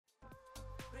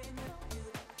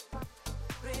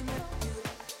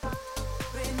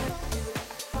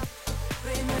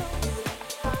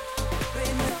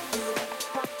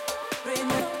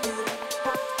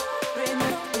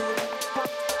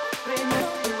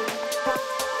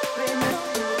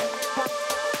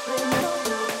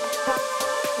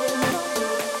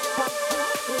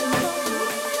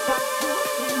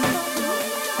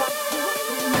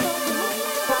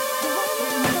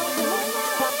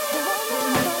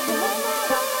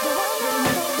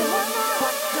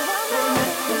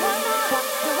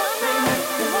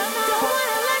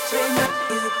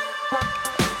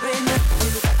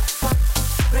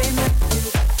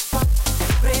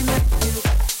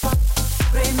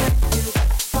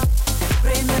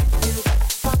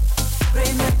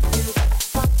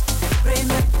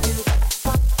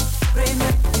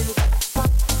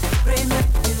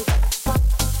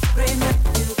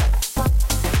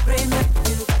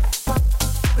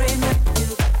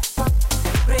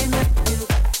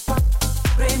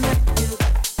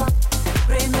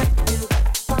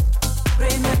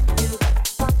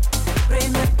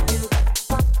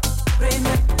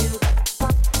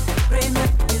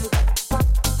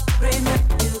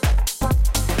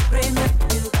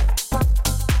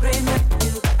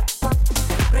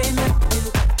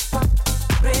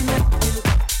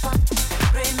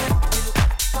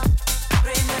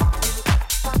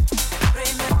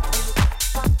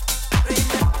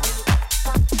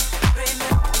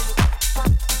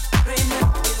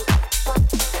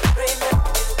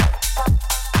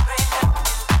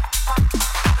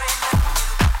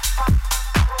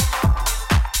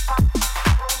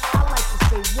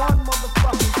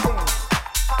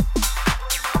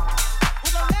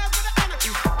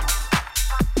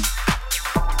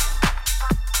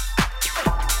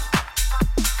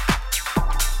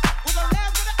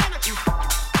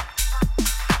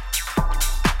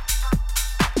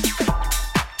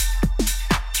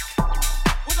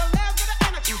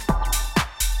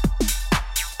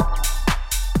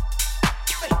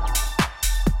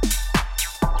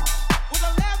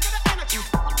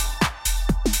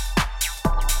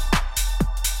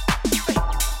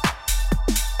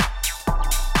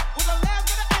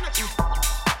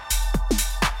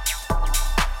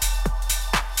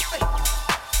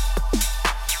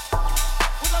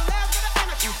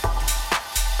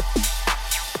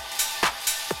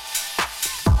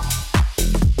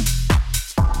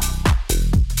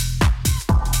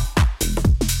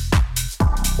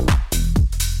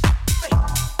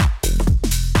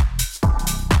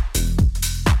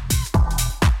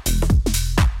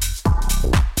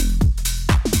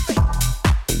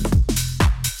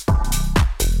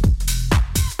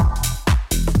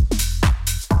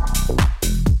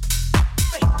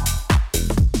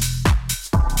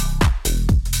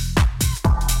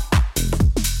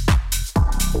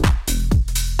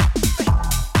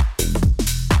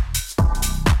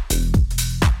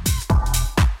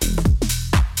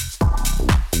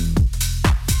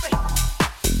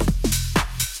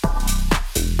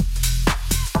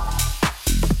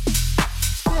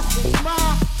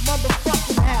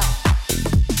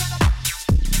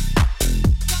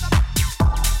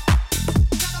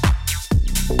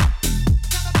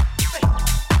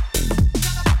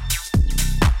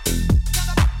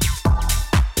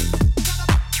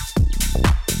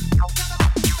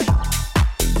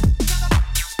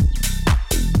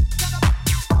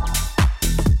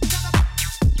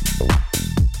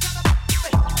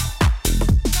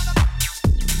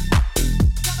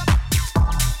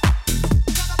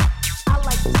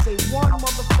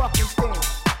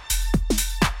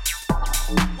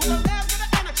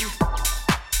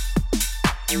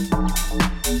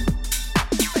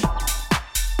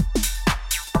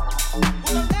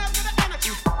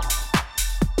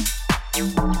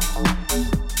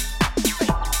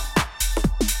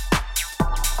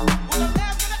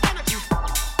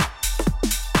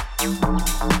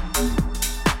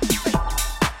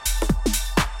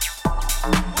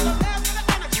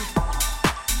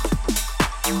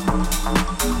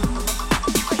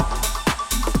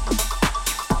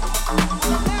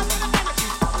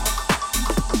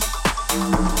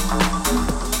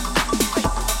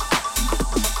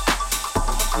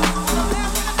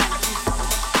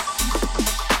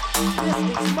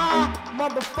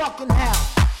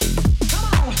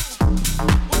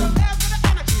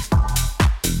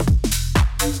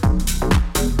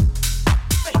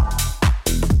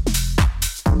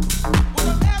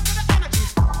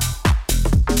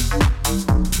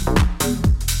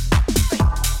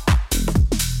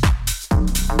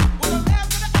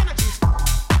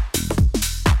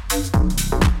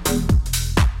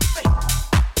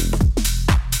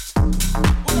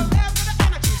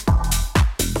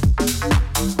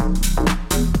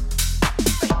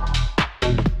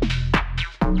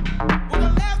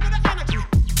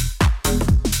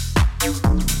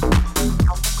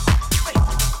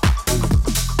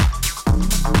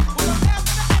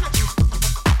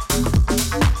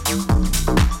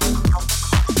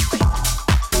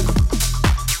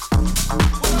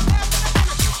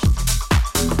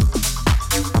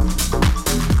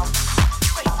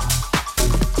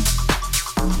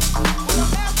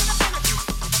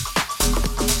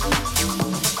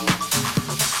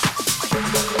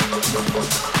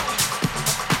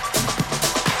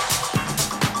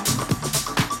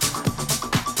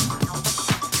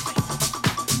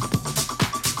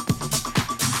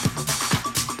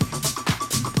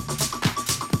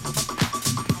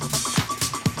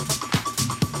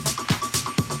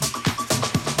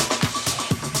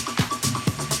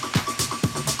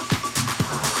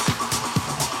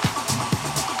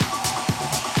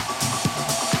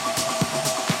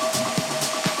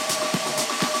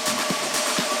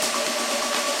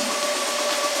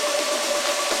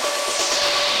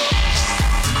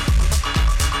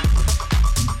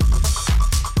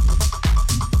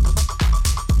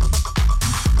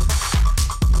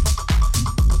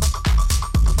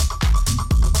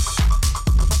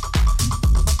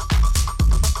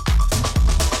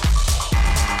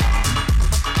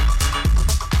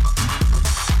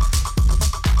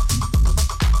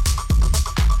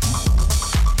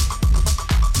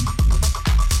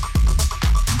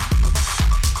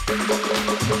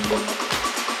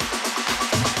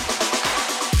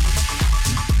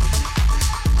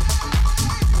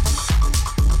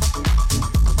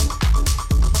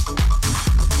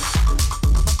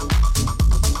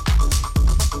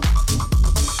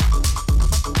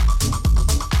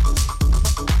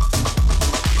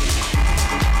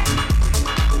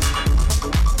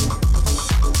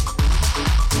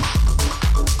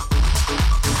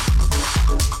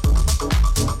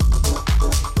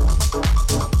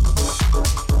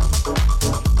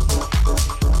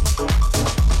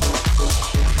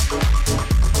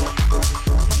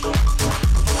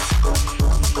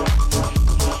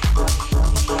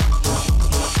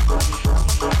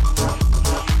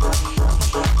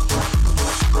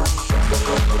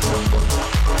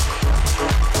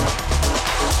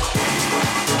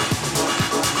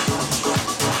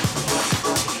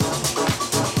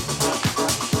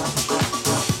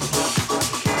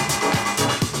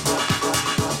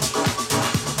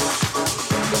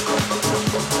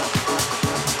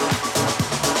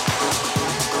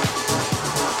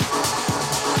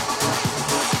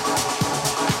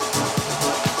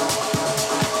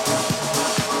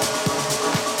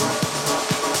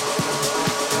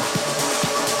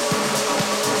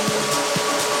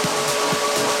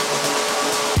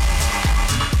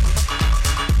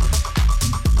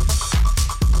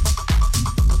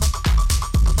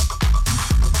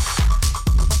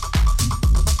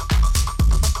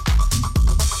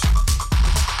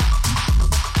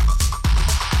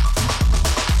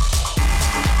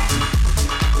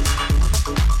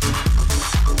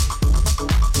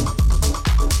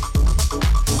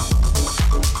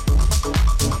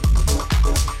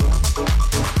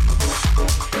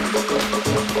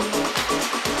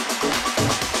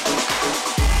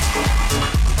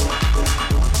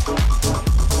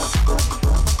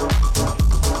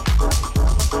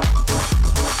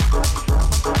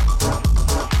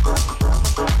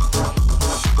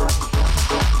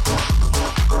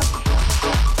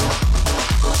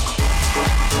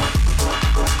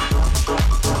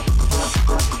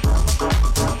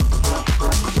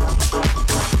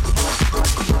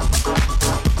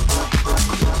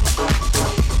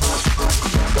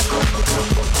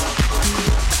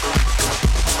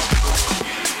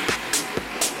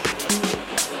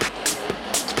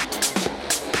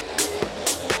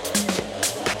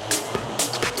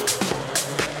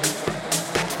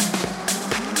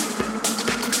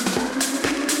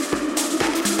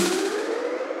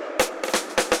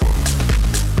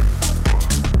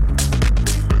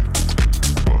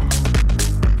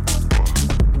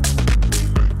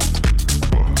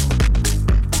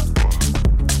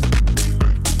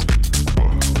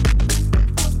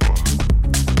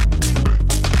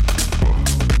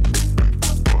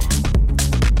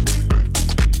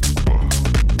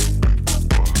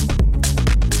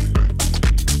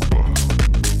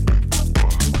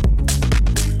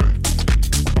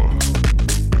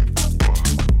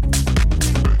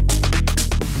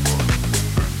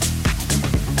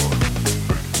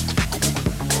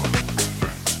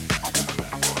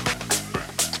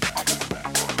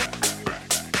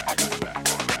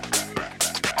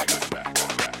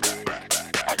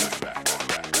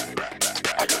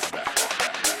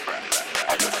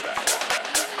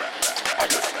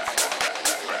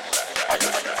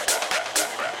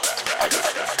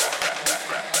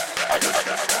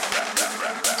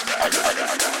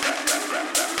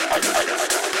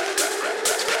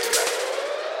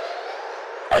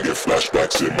I get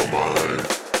flashbacks in my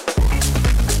mind.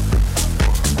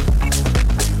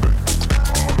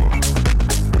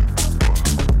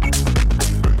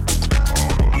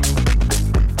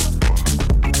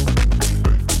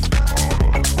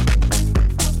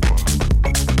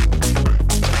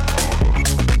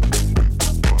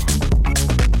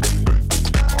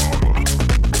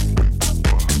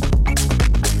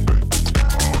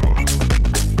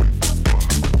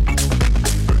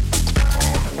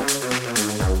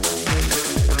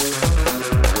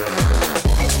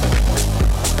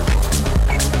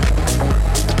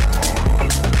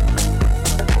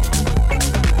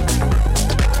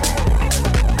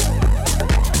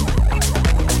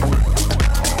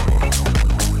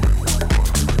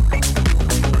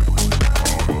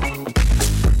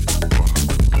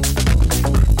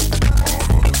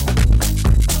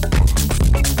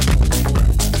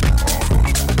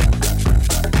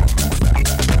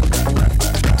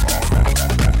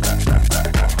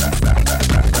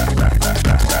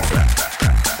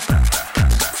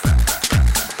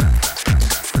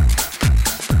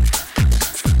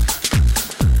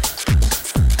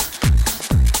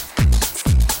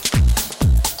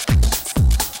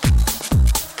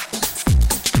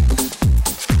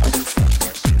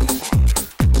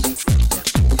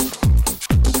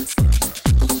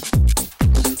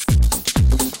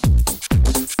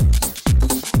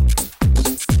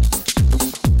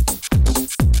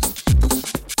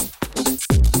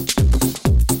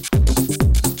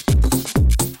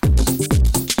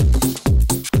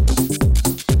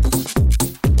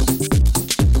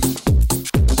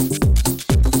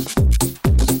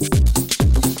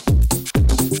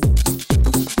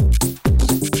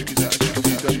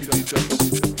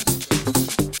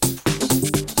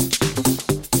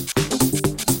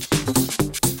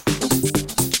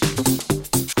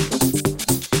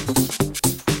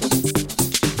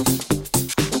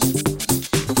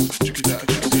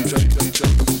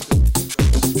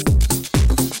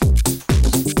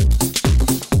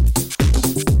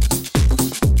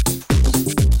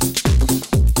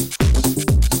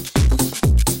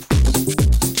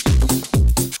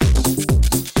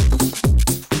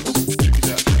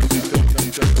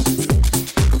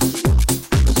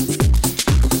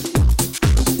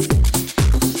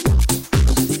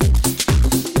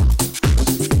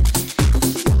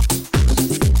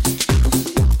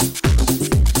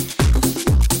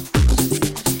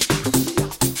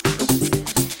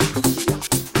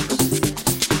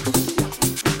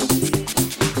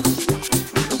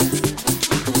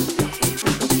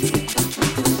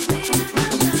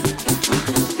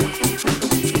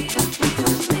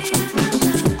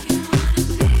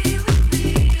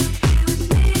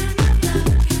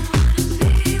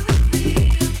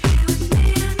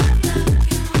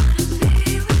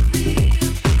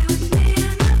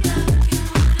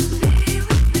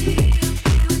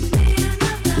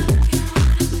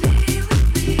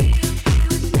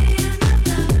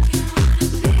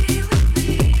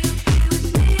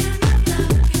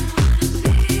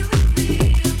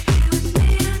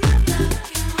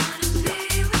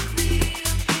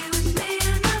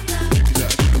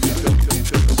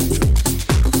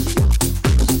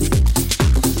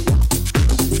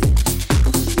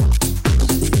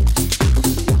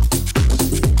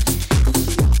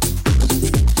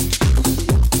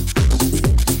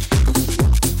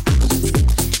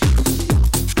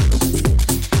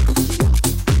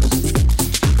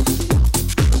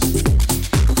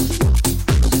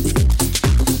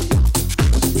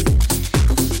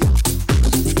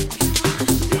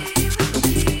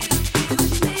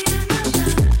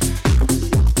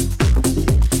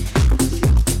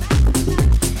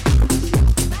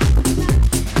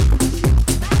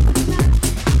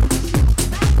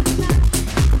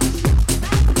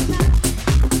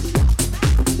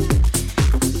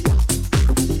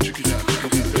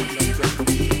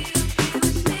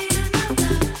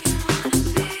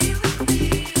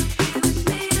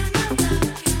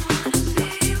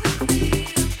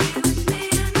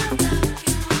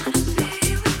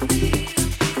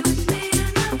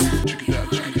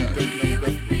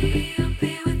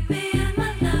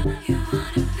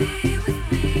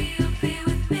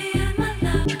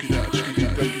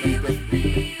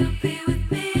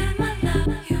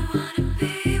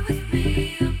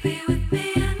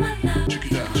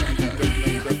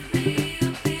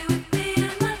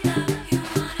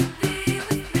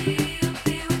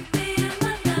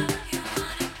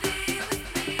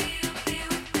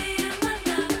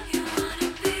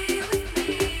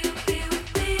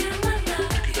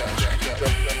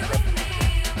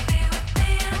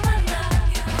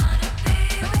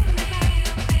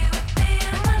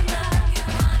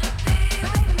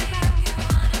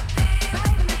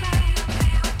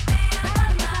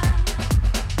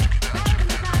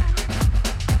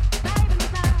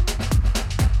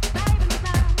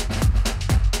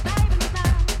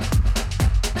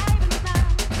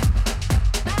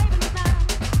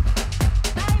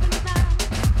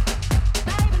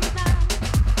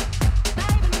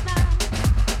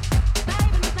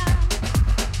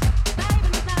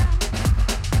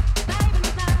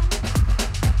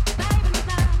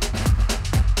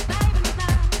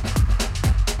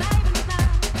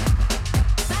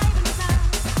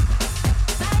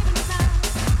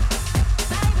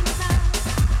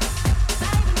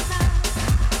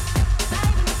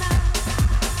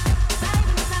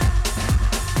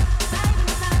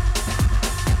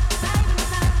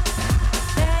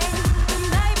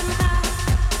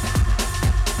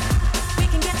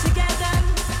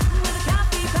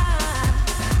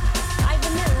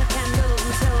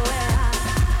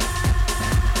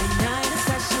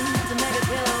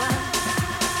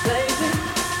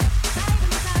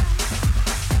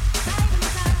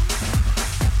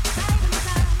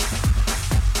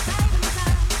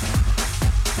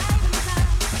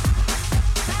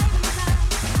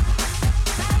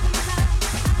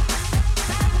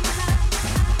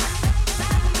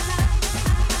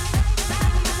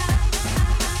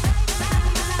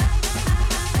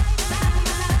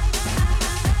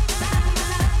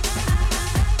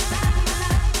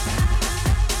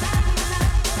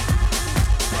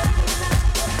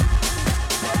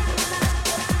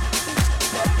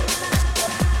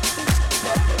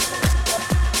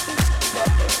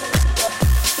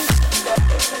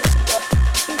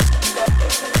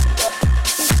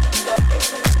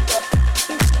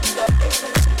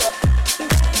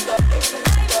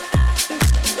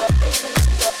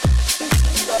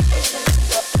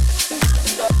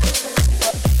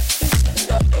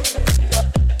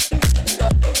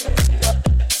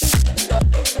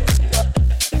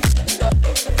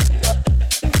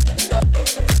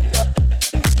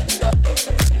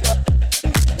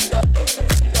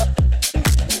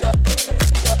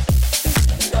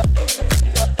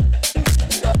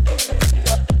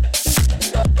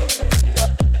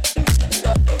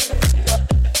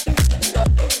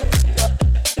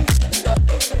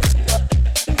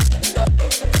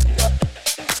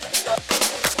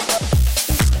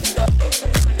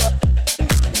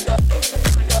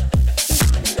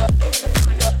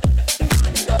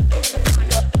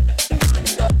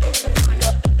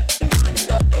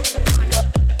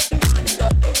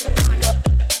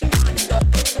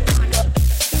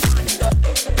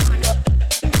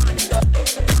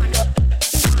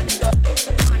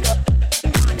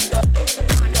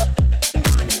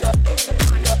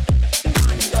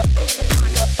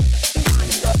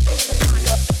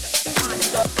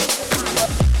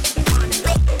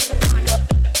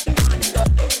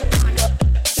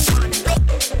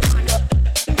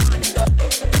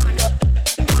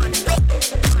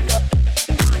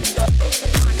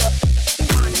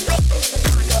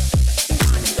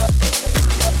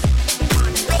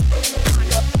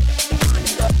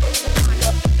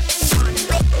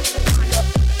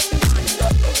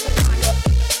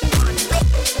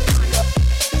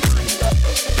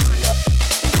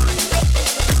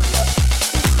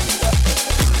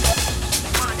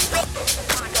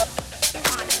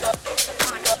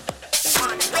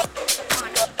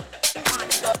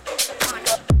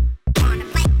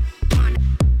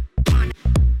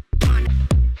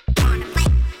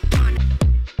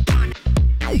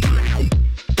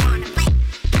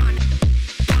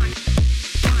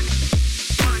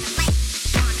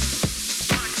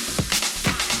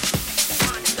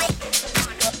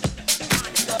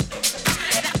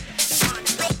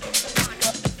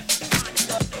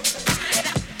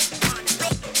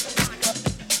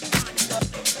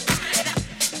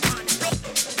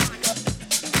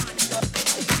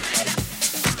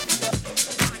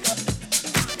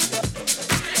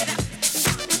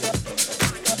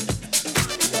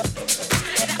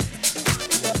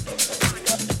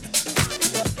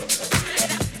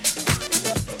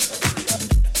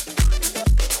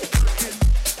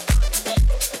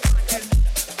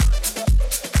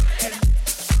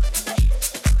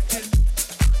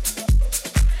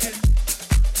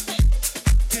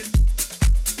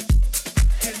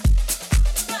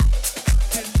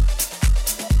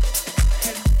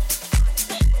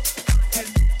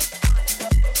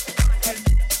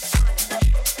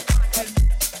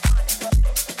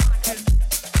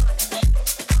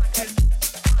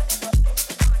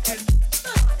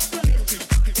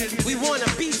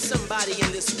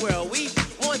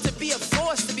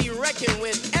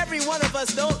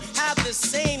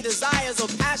 desires or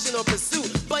passion or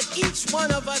pursuit, but each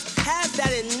one of us has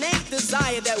that innate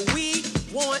desire that we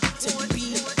want to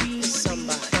be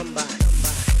somebody.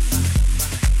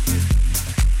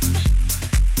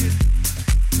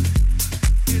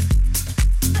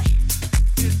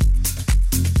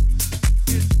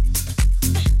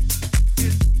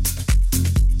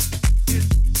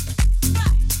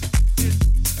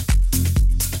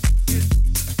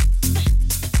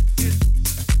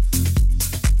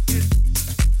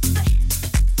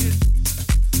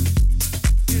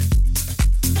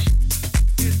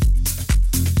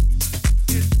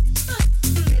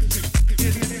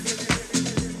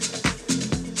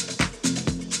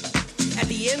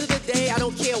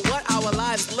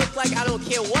 I don't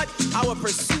care what our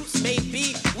pursuits may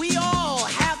be. We all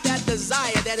have that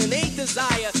desire, that innate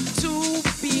desire to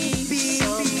be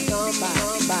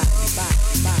somebody.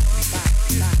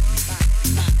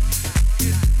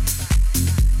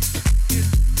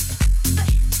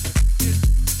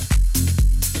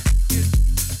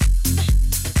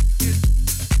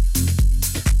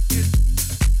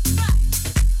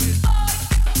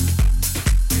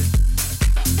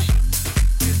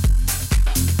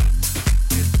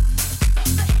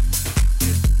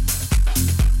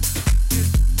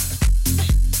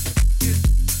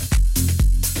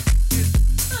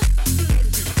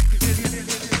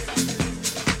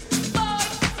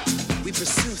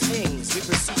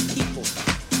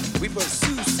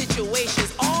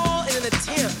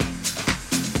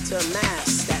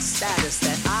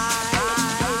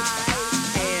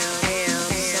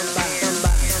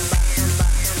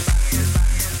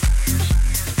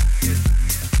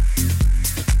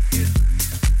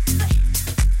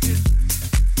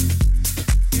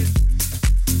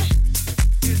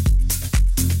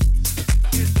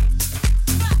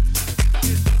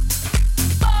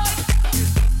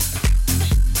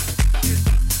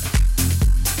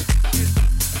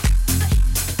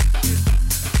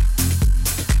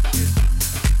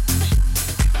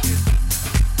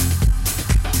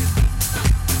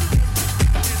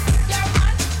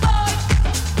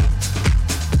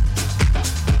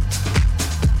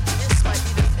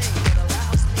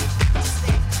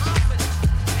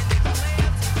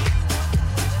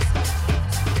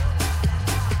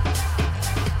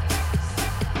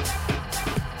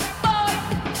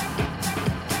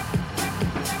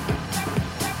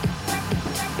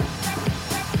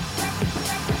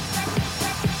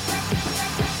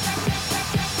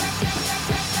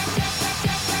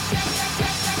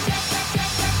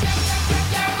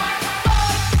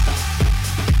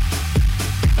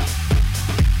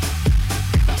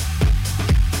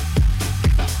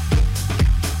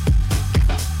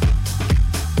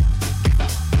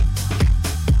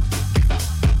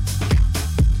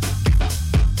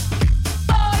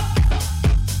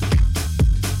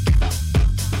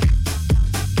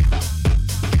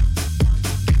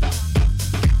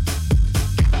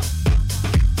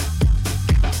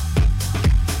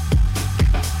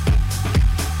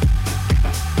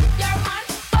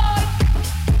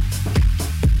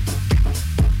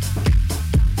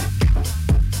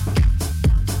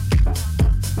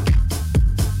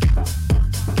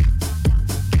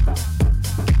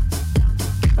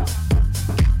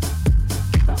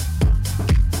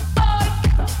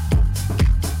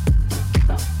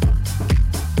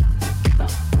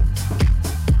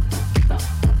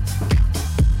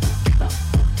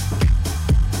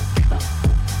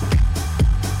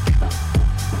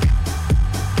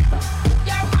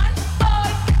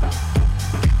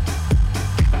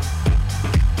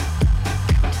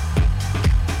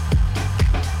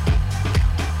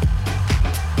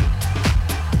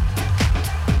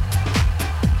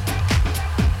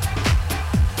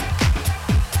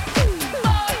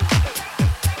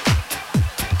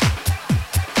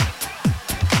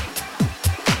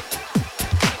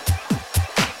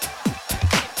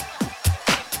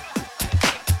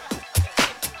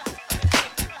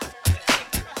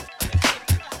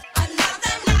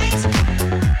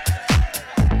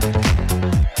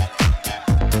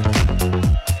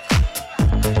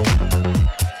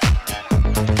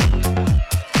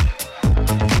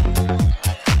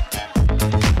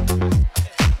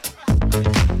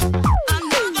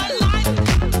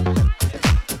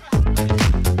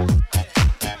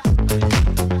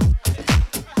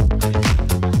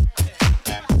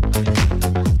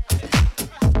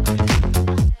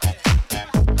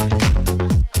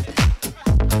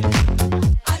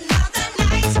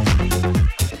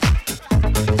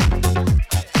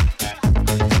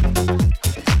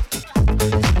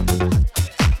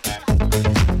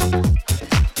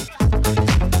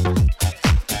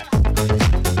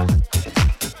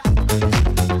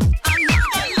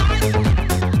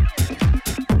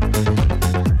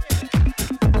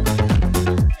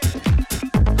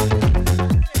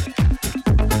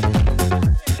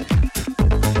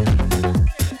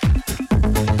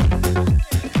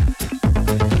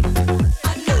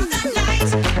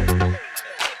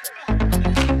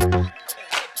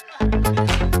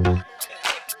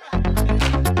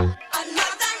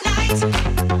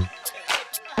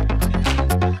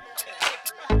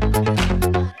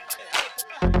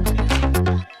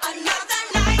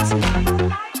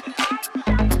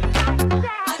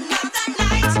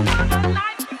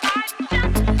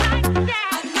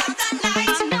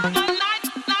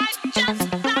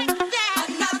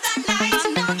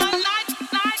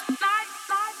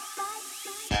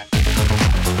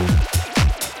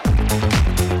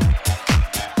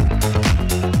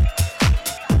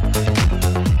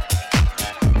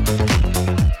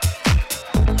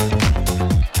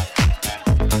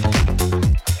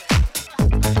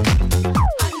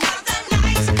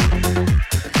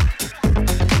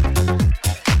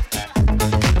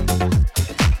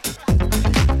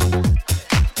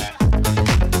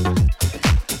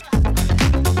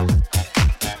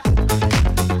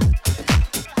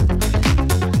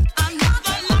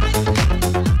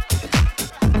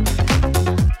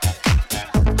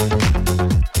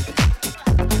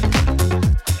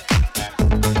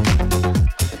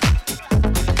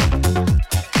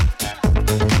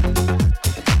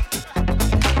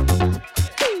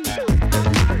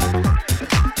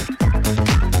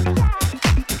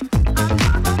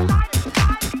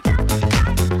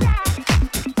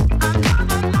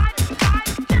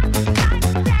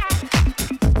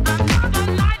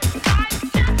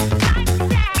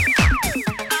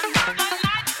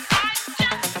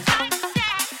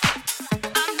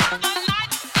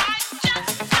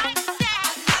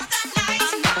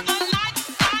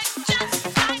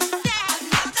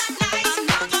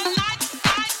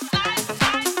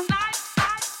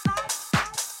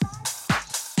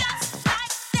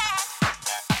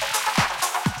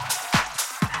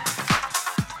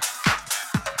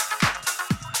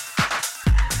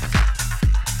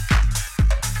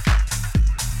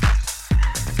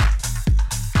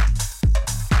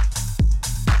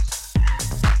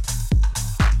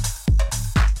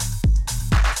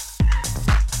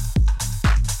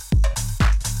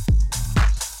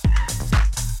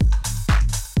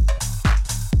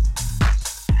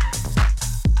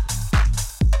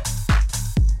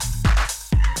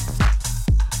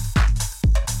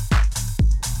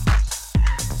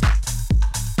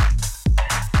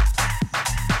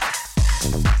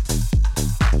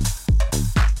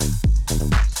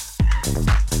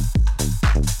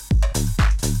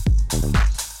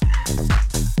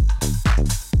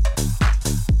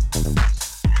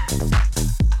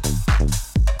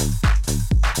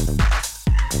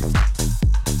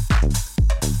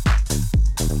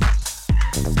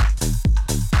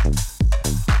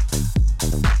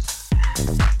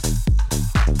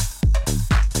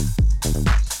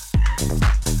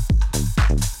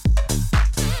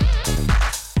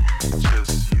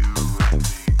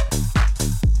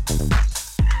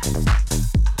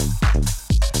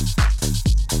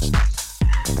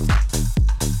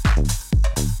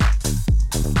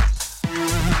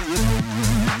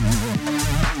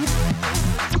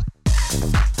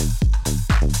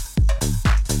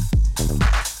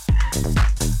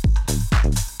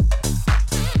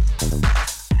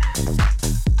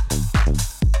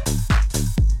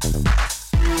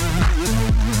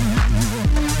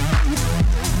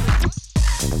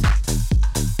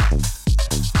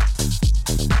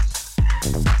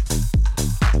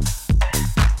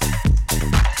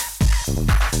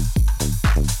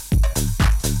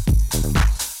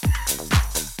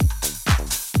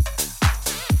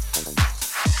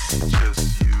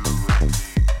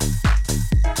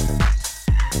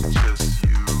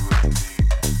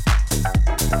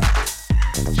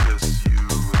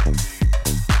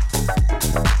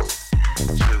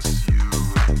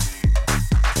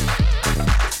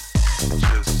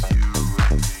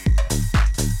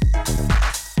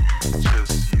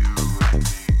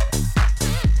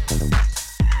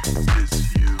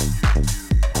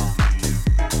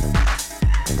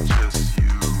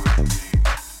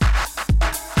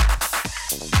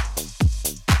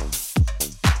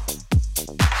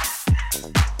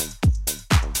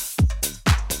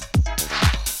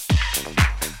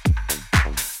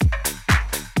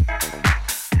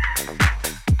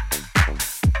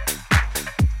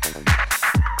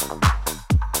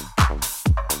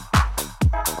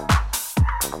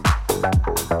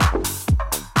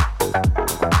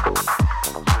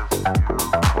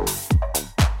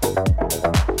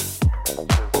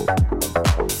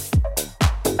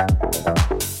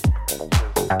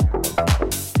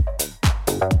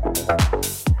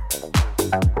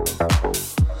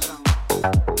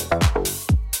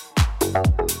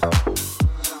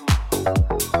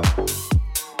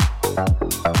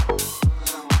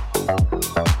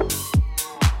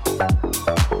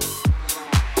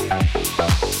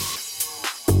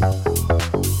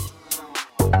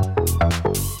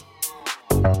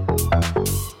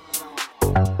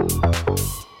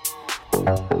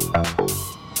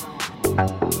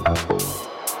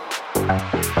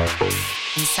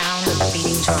 and sound of the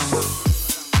beating drum.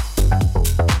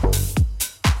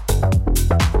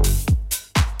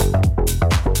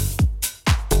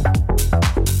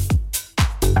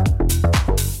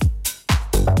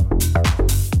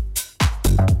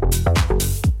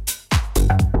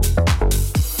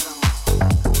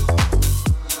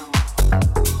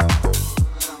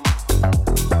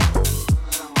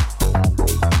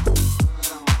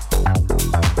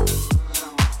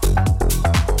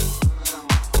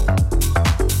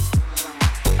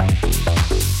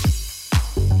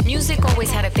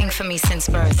 For me since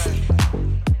birth.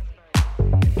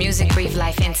 Music breathed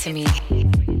life into me.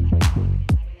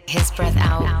 His breath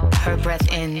out, her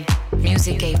breath in.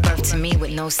 Music gave birth to me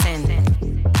with no sin,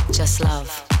 just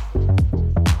love.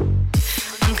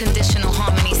 Unconditional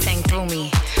harmony sang through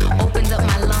me. Opened up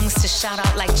my lungs to shout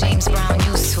out like James Brown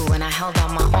used to, and I held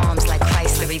out my arms like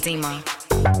Christ the Redeemer.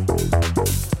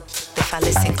 If I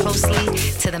listen closely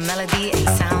to the melody and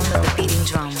sound of the beating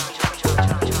drum.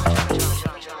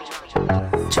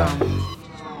 Drum,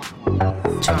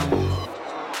 drum,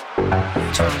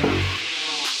 drum,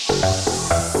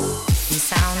 and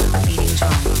sound of the beating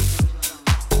drum,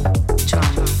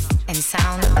 drum, and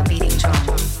sound of the beating drum,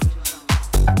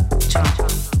 drum,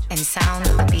 and sound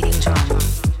of the beating drum,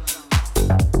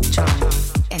 drum,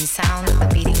 and sound of the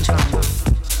beating drum,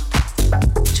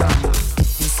 drum,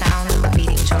 and sound of the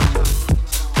beating drum,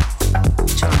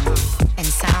 drum, and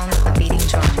sound of the beating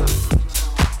drum,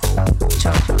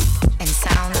 drum. And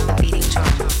sound of the beating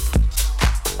drum,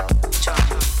 drum,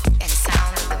 and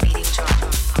sound of the beating drum,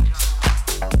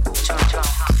 drum, drum.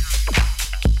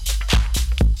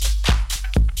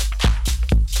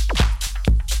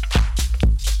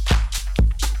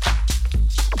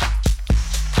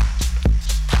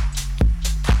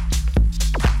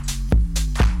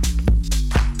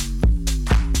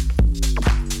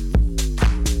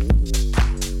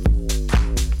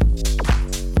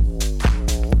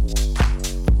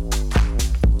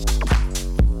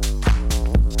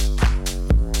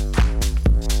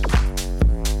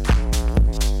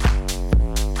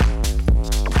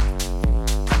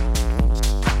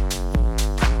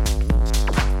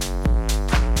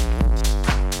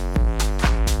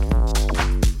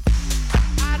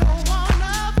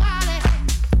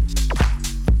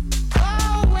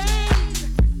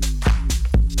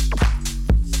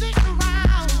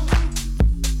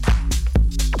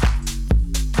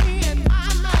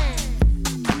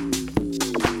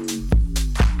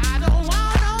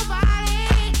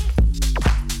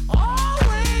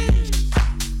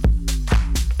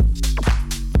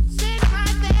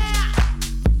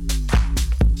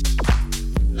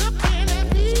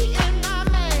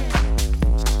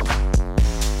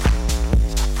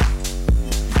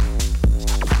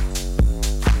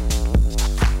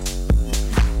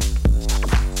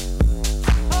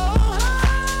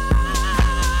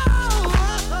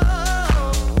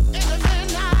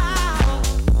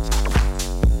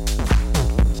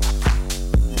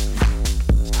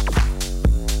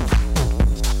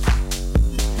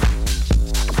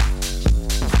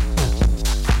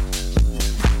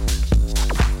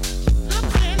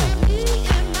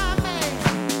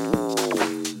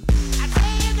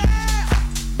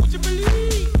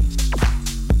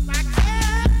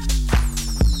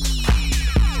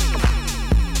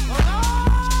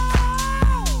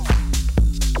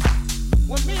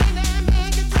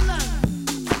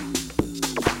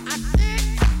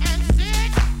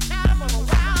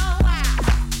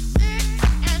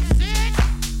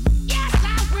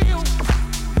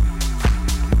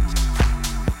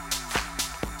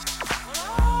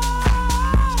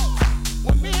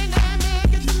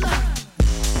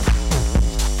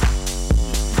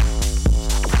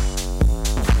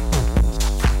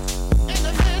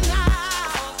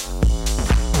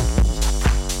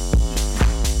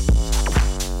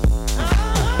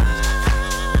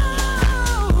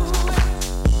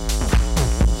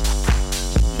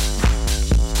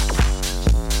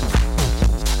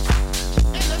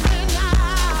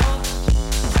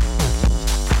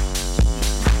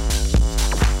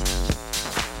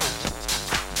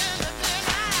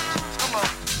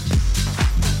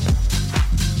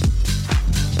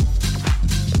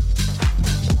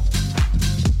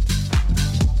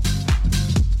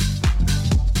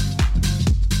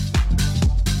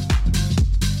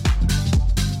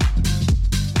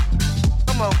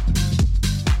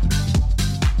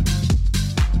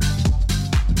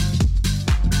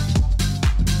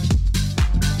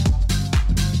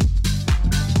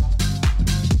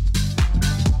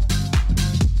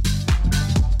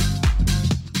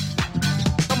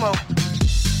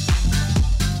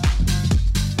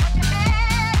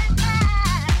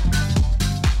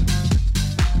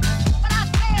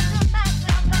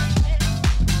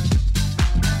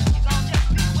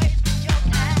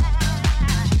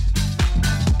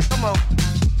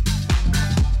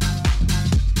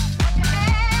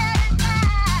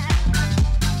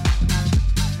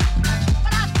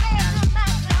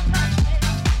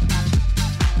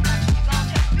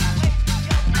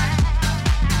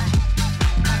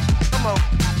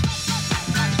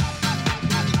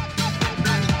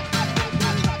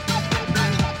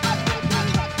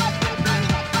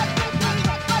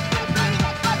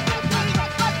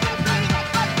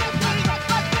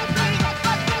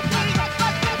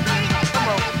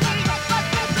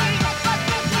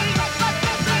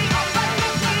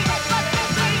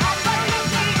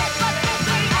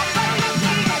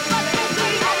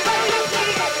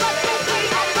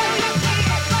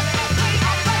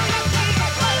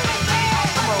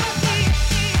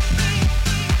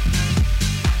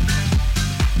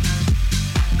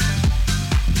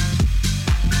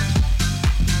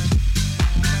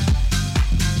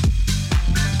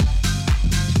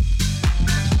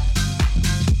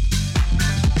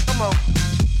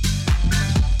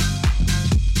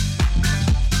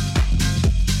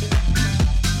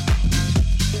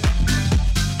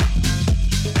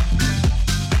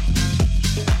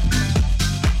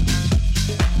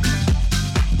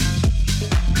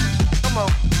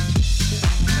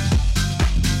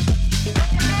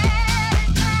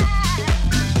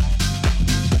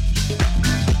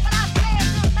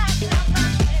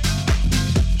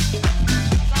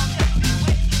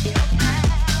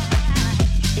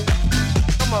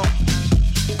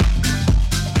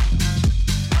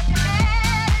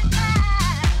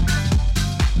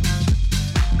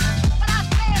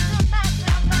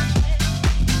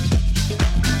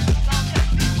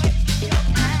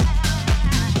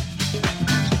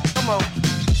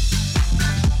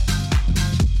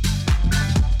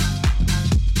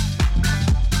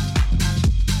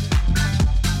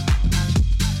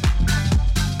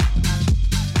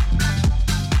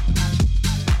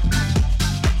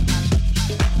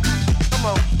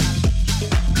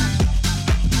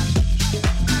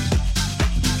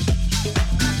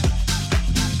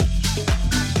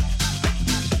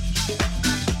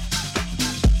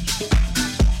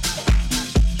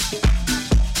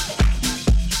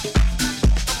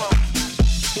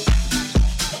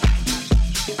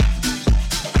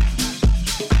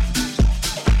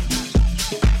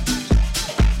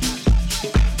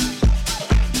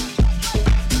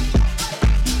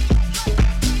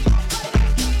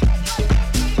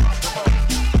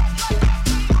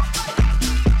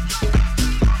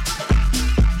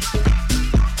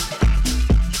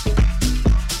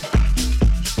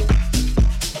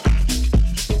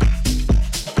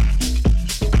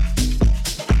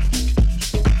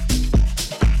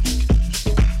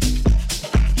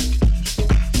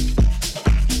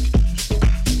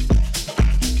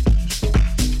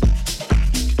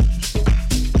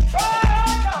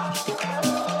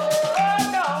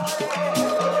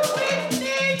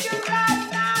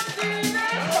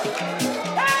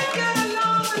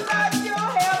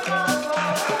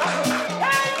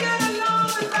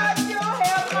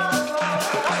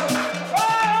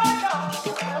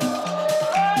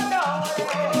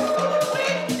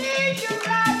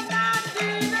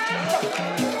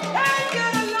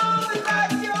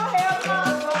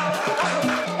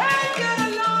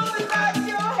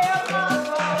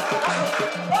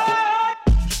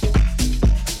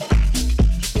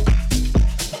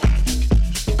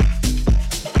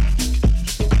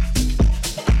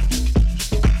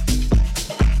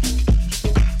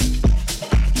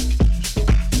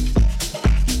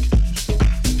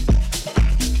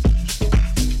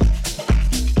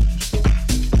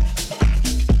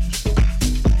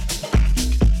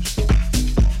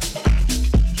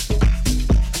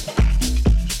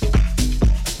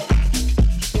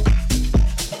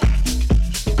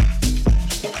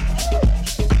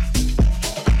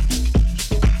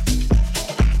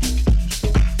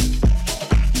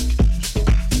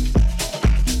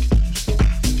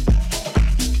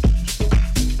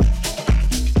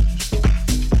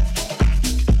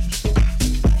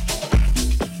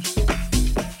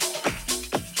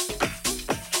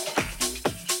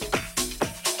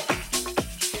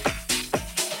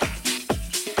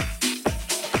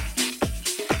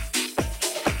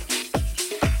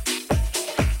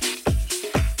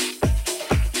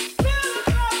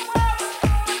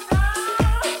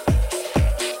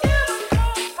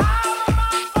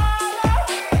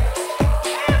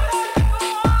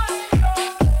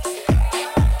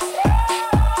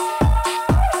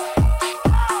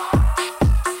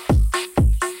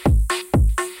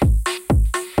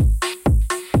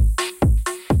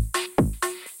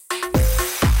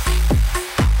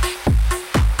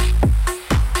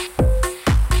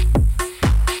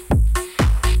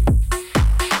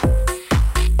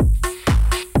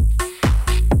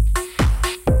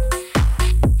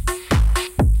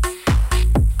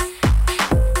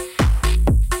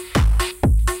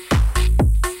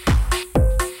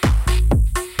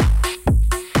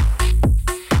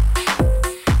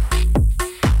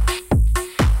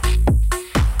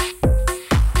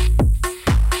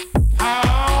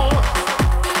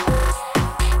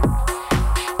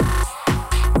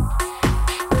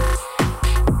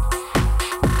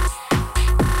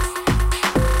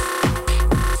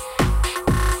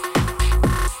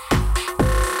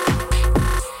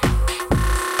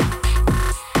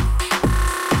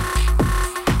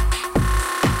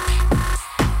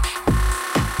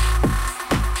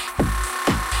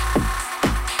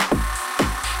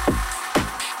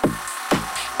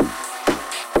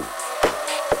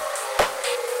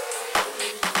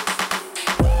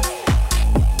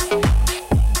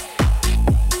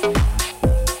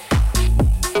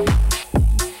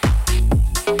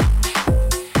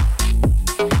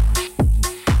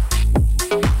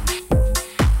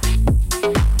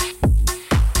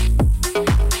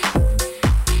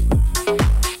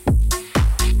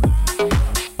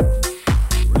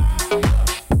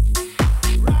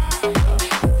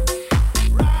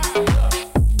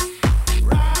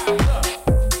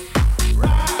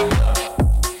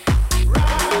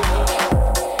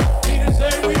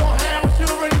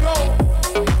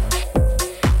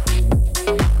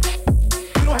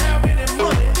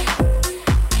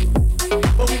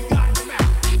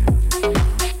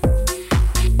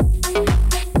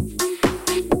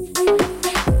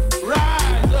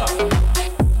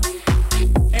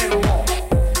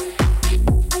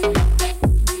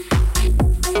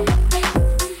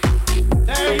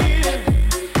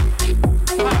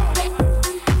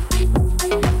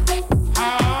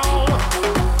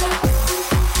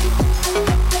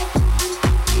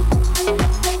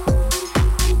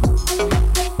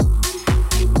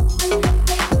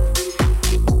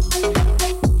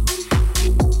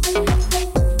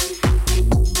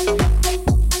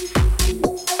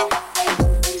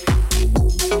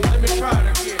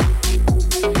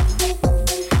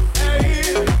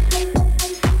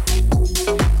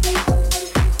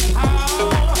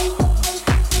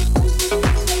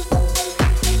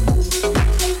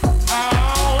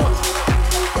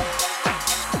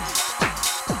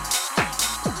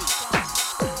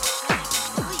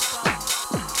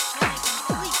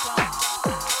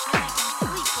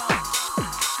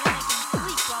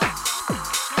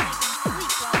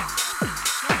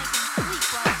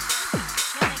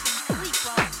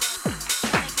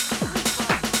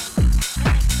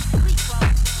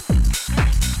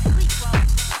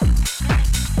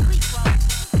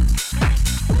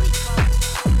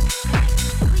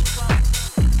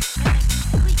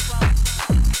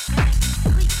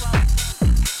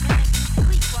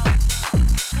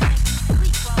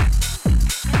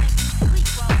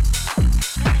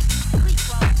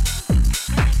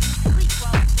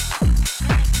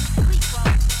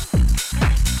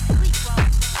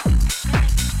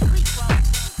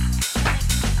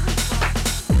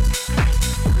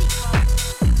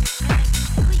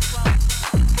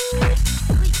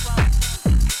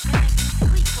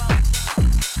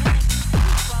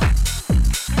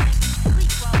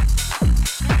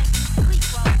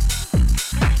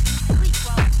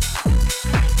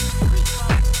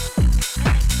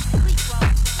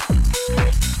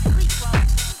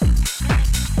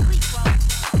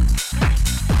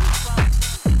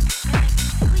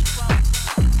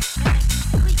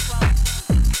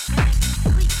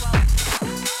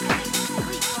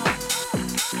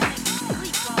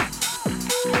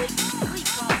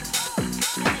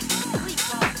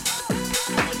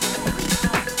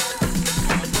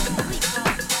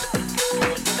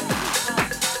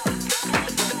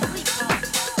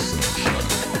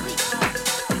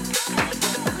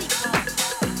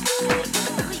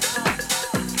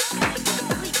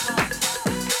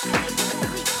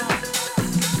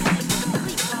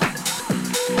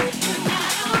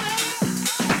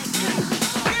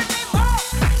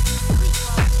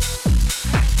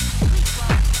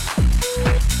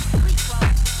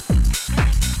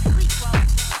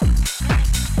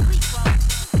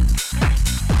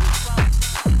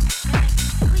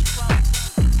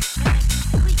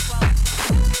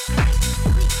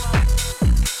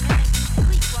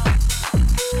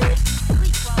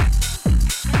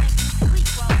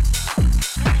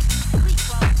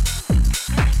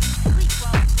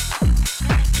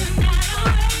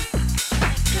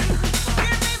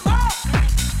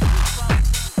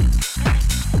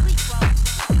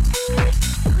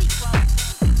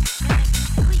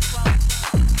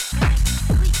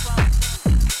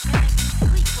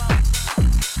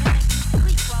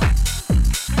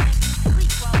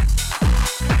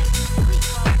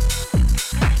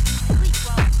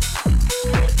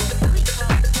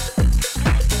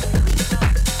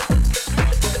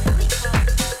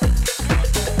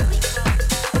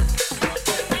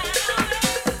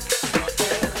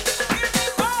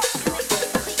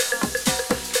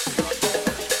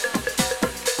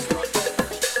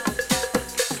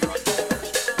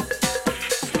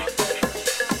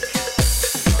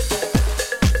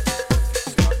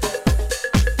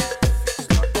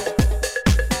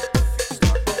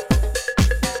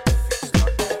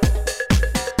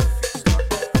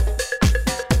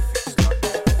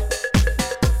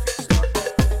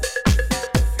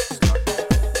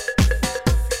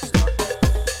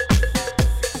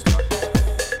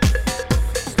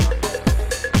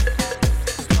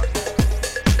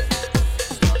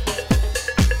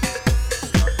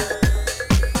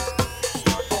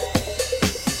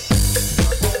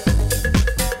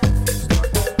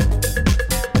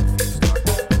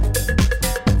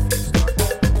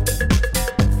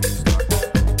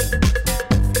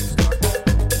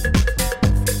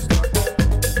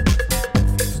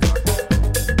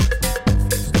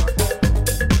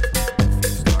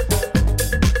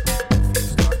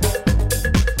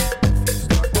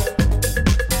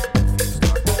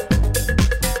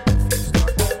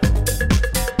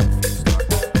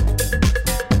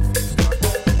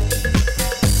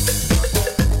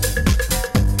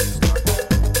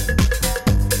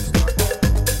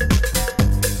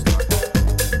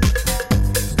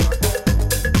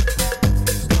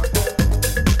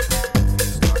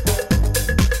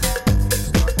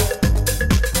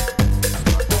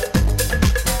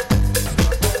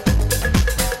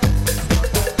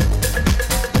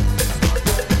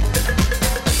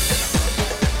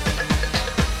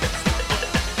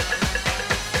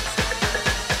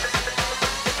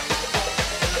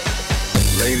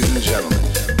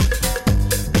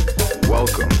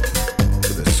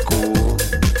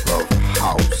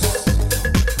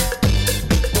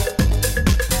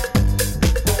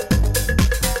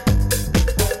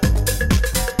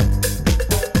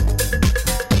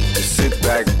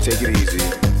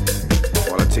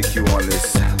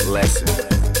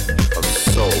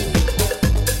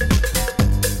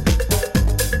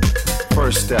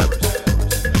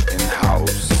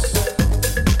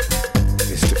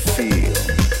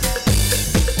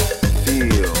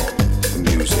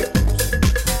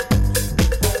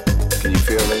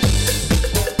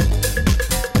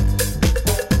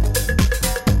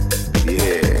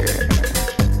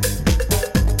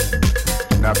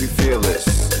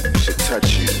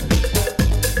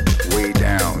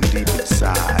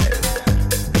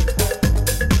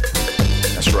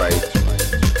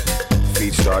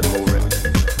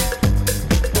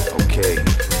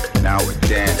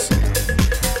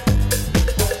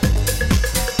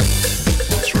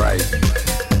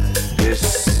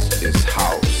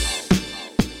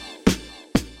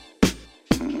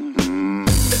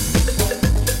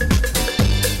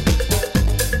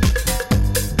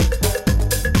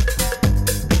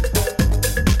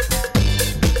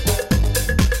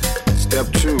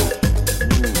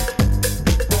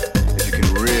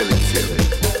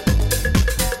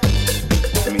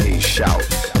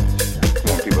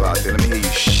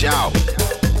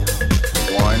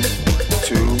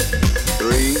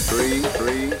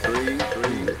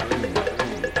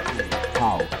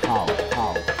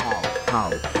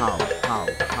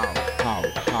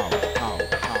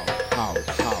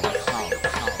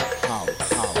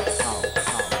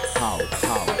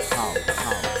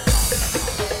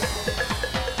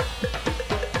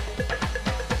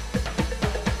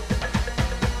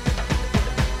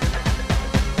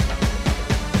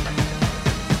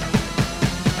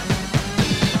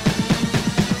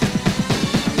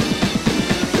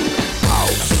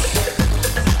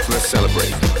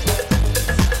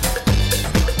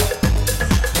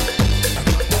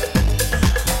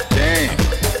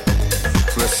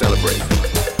 let's celebrate.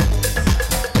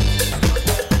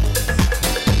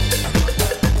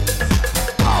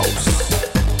 House,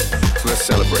 let's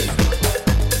celebrate.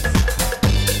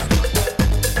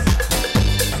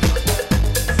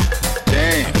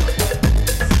 Damn,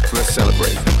 let's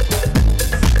celebrate.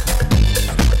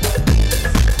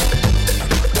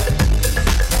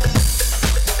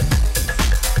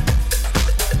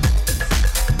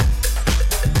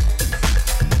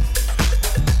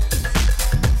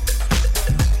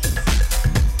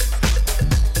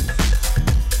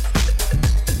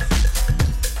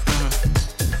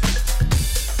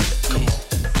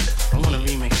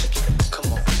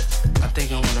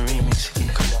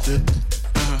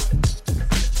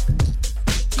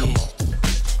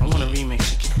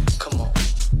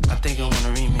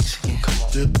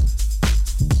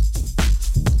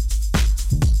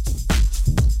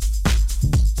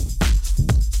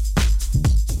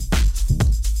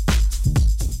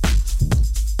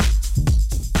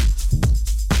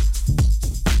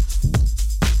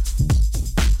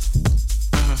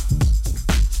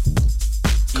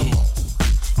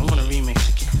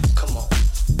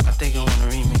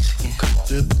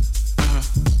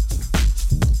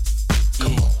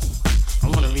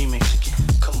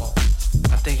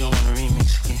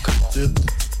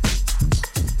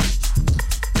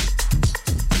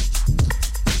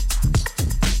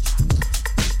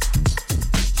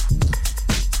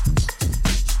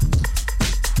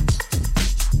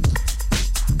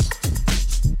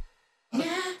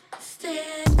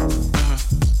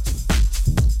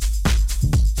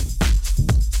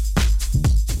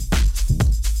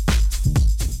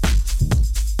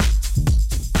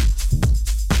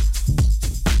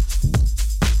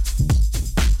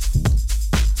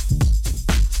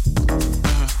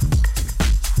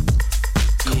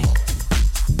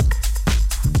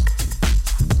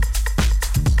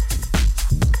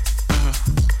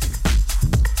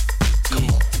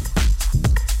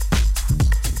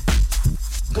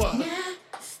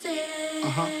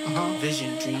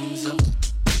 Vision dreams of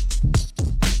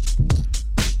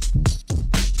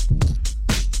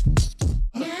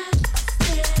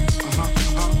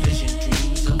vision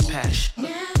dreams of passion.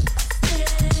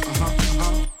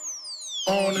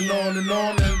 On and on and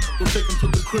on and we'll take them to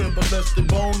the crib unless they're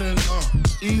boning.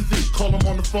 Easy, call them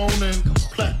on the phone and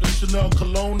platinum Chanel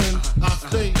cologne and I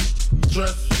stay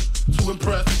dressed to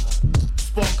impress.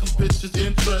 Sparky bitches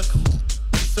interest.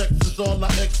 Sex is all I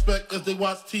expect as they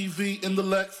watch TV in the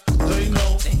Lex. They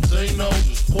know,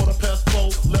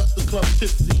 4:15, left the club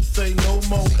tipsy, say no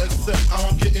more, except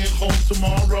I'm getting home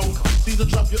tomorrow. Caesar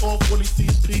drop you off when he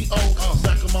sees P.O.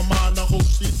 Back of my mind, I hope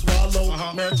she swallow.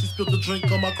 Man, she spilled the drink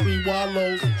on my cream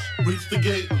wallows. Reach the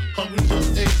gate, hungry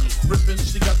just ate. Ripping,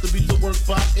 she got to be to work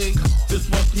by 8. This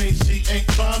must mean she ain't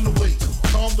trying to wait.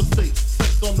 Conversate,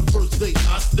 sex on the first date.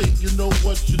 I state, you know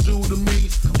what you do to me.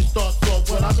 She starts off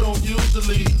when I don't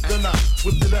usually. Then I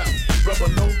whip it out, rubber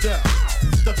no doubt.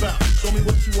 Step out, show me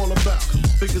what you all about.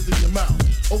 Fingers in your mouth,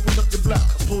 open up your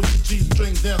blouse. Pull your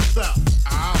G-string down south.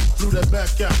 Blew that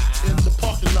back out in the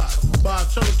parking lot. Buy a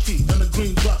Cherokee and a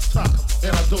green drop top.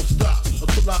 And I don't stop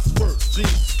until I squirt.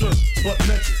 Jeans, skirt, butt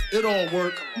naked, it all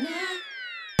work.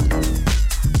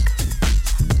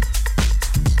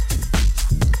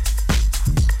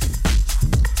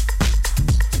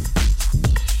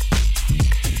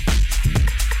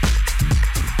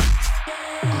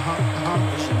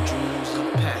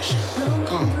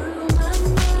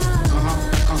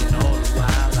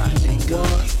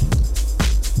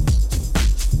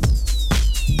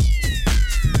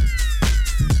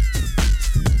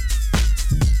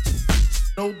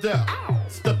 No doubt.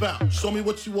 Step out, show me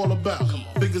what you all about.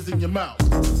 Fingers in your mouth.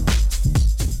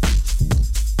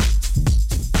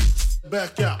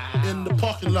 Back out in the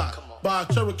parking lot. Buy a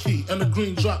Cherokee and a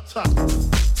green drop top.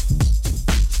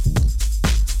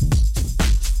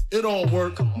 It all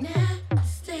work.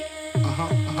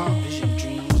 Vision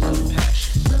dreams of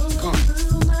passion.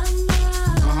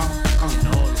 And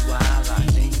all the while I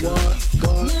think of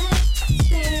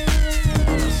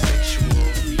a sexual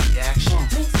reaction.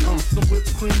 Some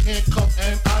whipped cream, handcuff,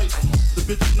 and ice. The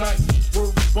bitch is nice,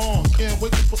 word was born. Can't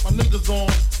wait to put my niggas on.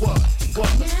 What?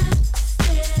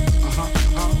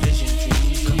 Vision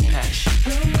dreams of passion.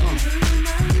 And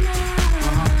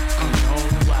all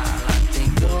the while I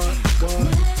think of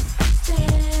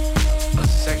a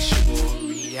sexual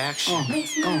reaction.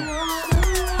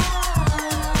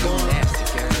 Nasty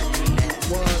girl,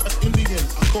 That's Indian,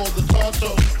 I call the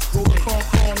Tonto. Roll the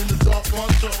corn in the dark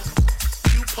poncho.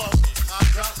 You puff, I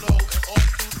got low, and off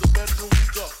to the bedroom we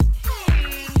go.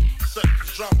 Set the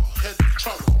drama, head the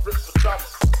trauma, rip the drama.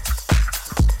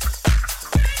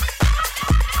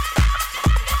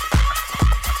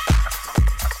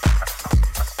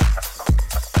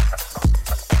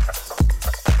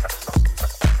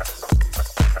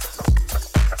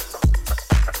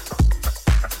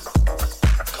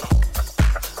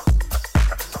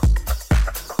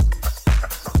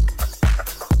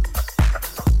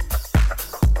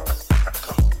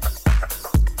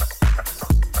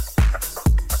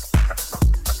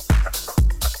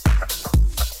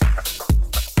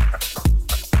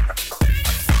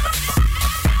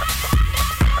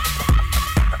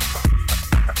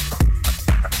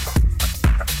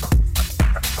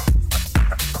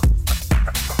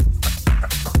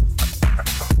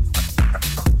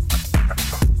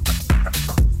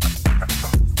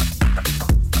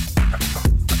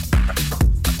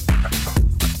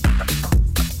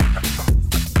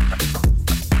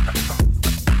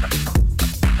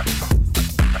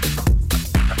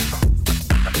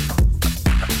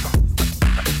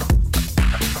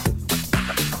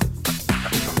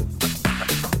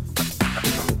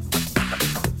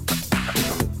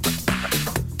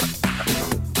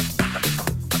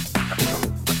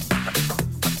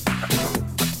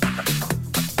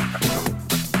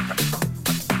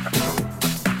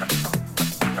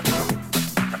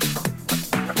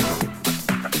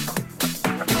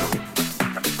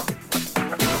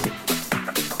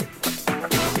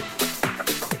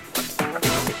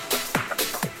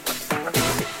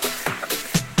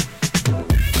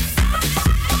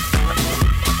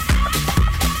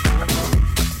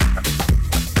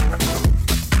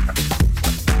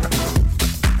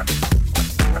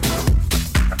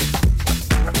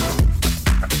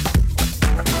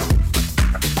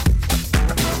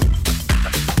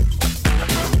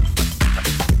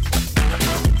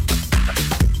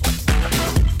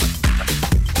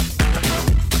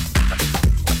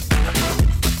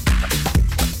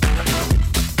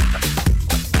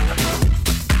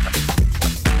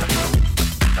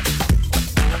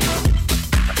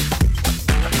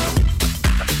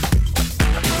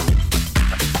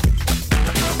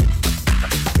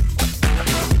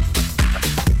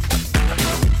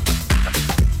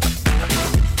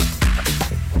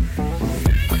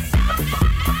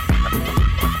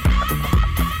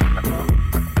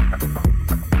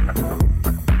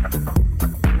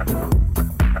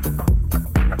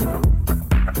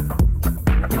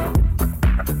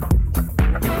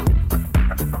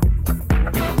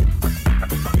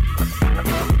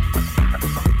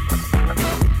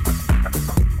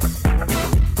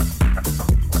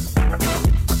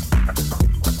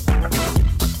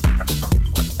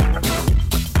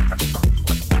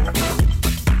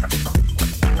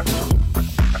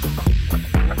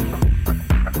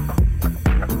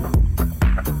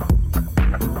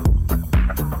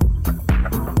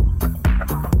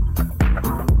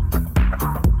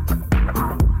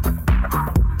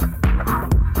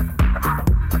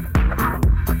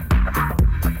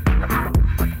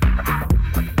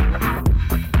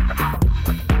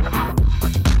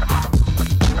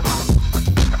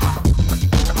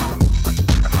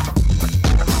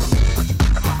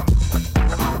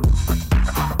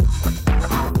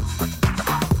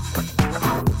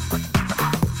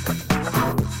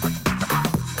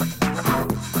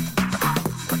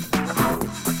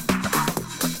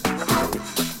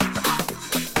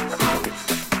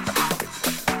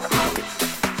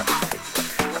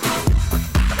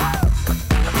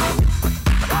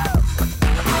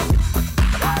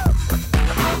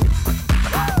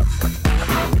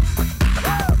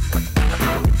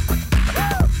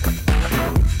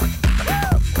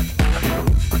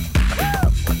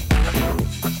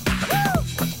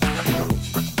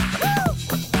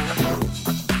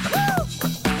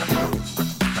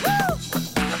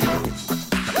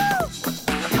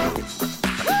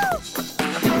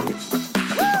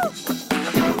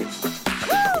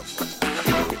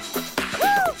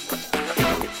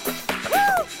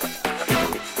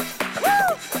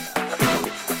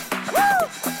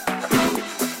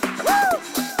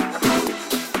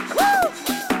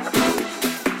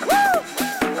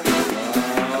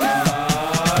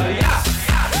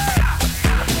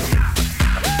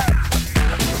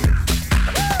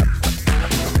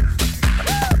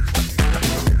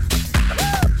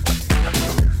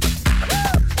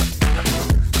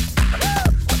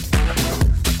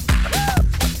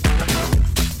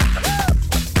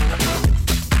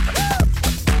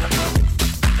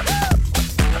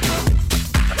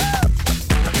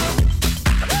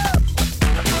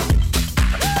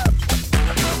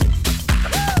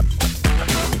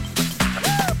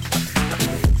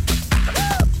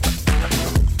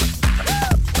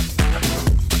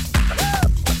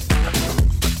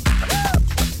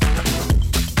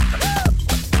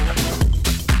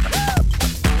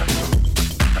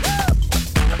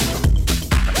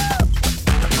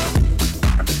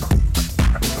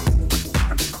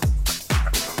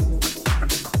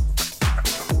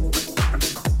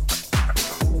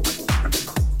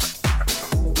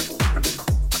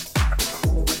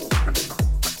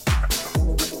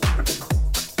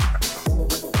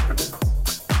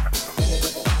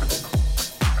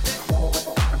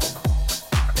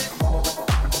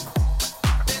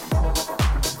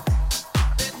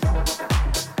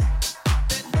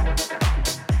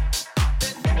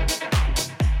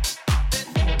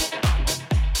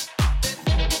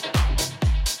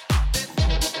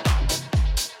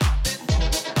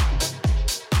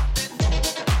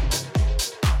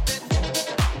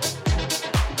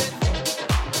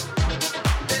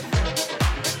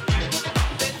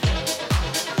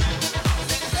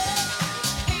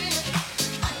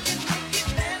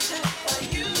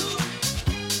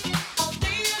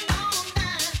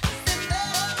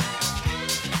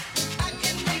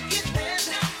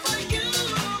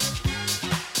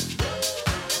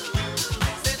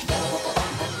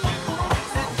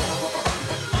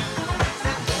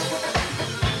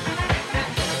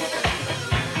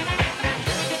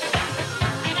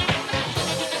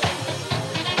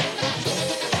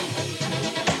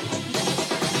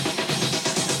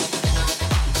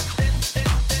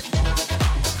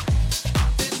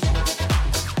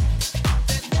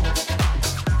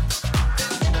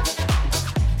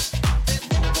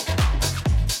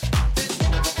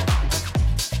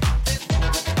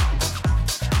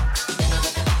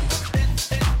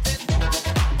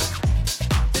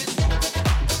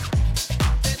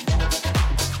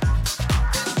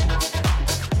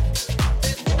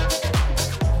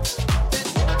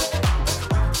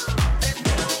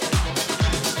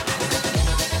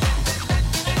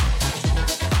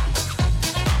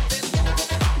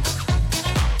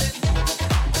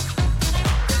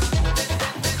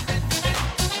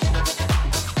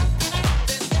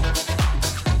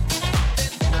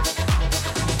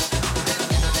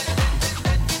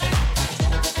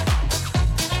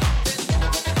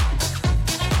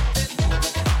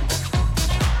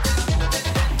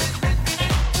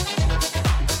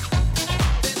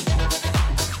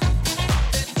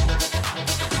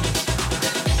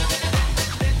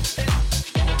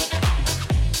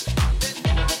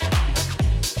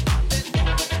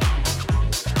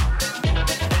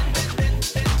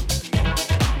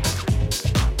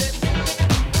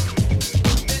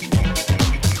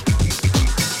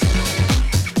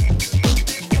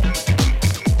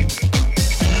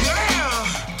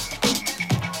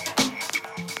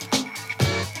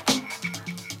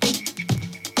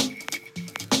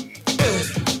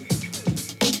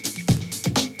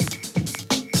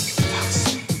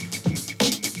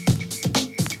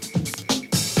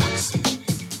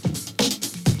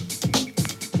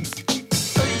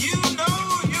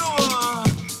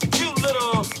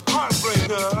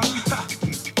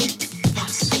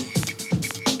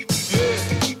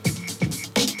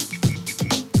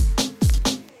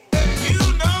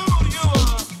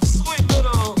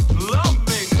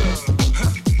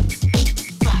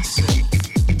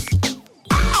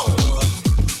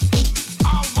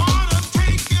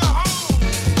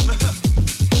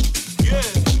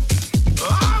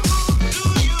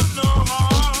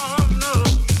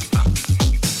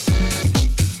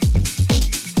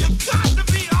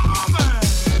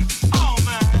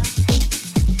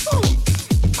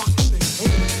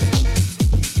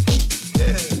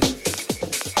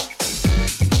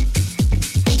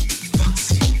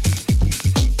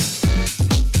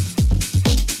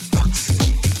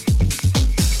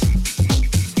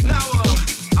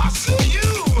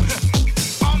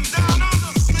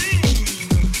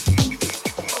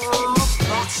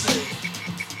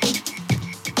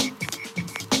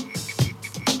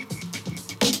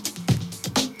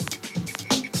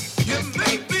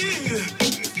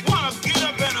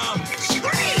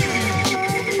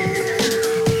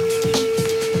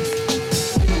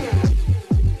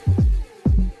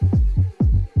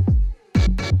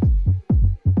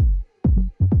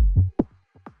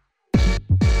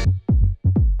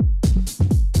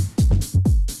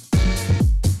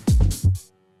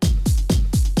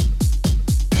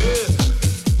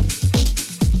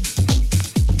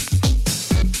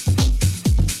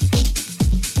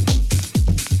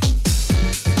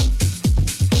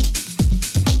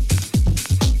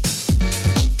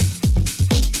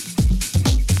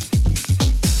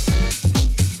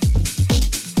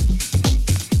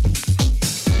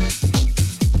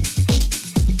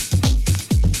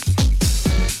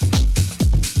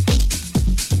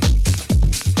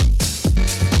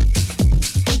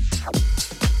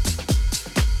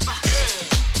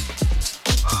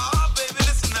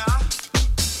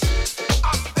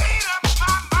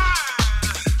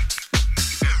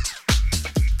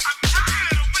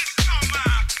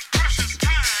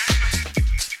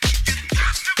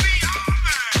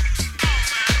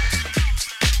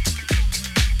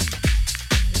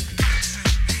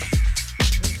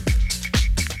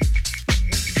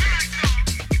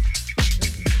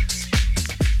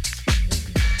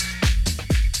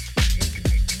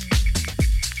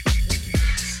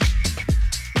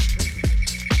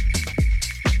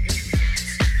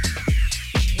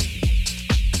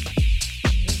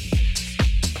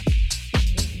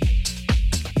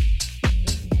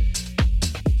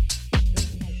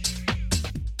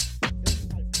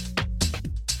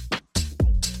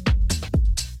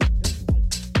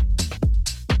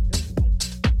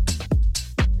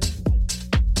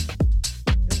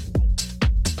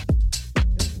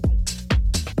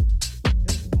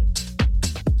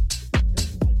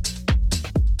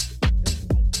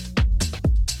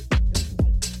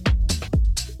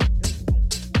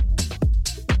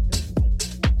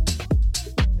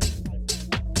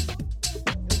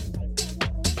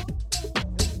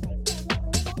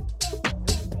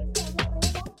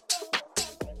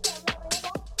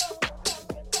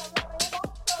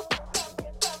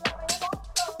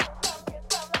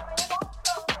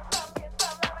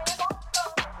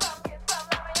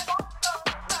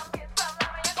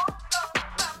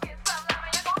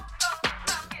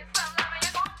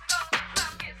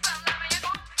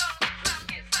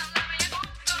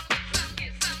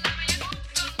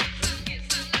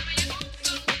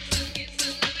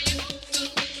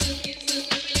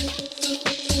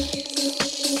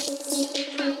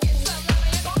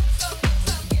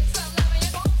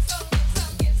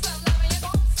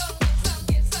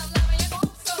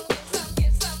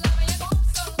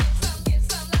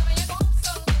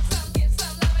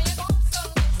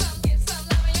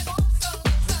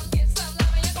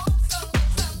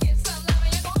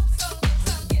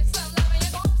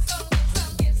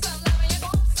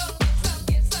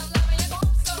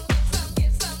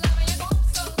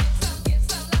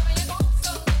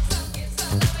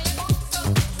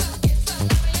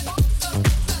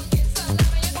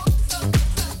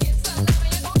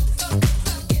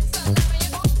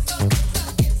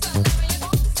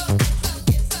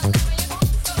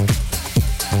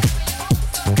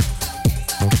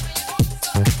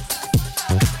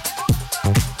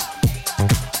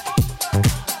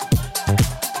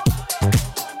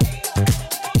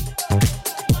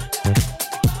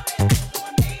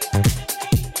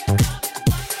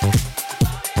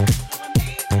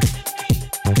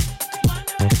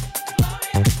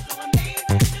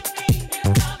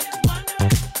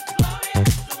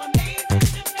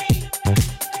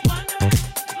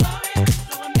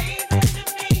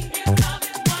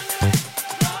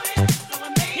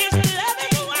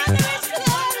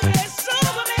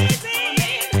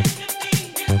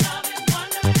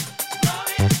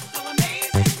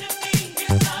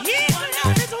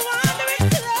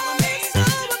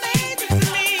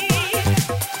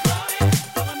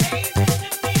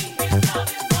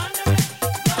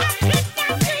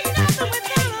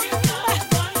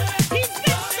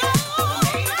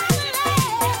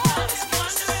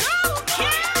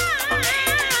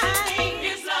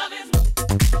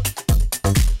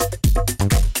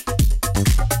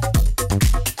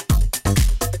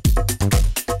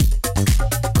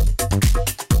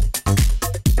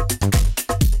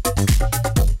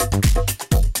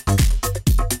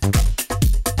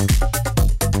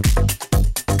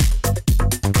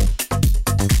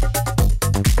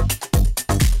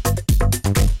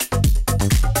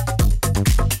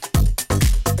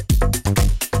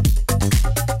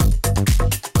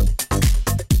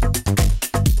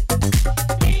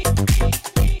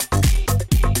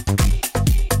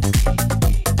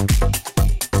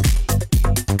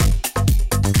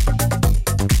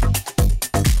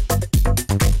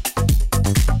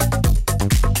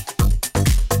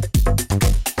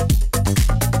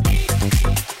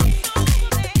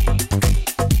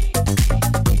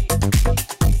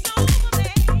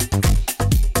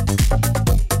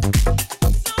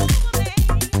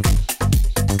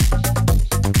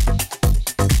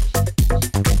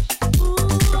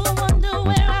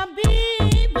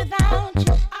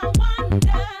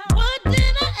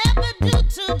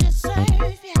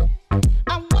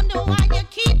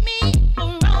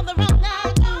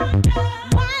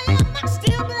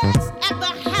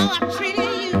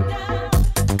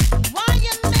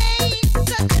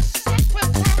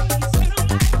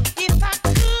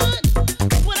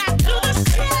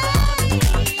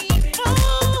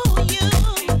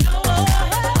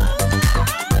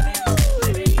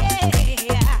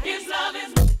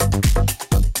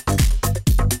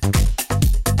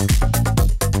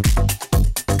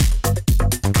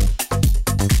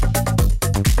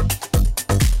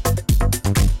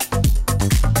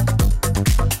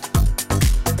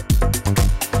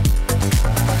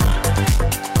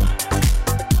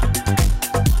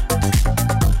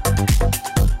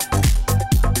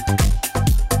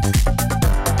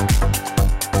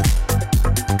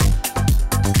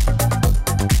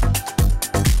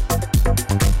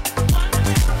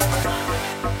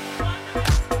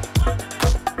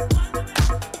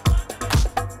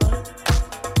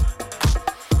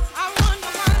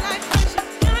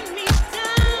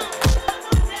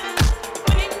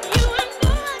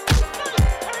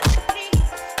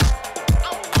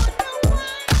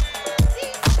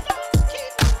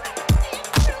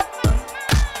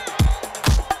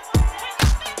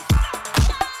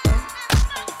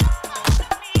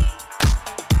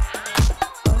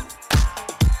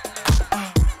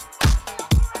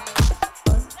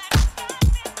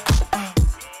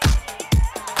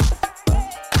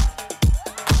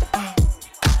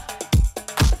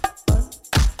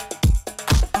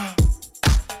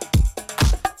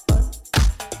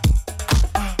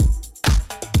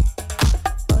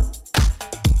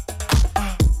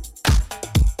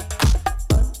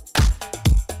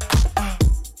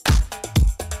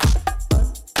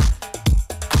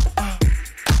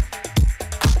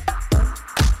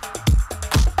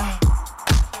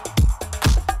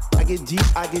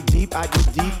 deep, I get deep, I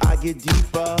get deep, I get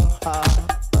deeper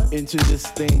into this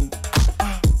thing.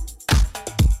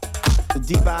 The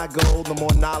deeper I go, the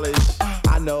more knowledge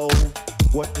I know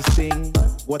what to sing,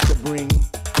 what to bring.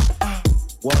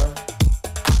 What?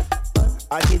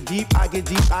 I get deep, I get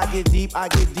deep, I get deep, I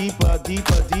get deeper,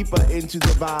 deeper, deeper into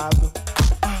the vibe.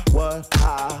 What?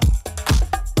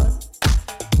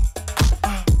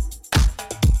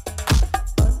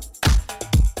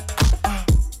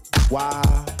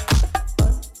 Why?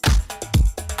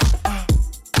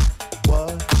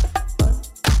 What?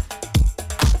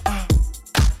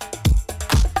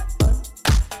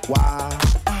 Why?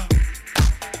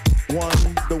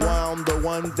 The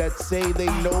ones that say they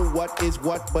know what is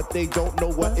what, but they don't know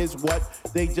what is what.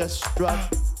 They just strut.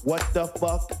 What the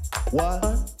fuck?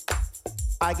 What?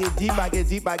 I get deep, I get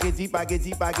deep, I get deep, I get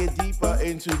deep, I get deeper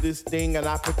into this thing, and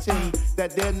I pretend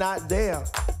that they're not there.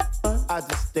 I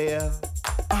just stare.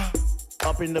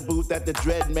 Up in the booth at the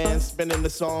Dread Man, spinning the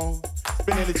song,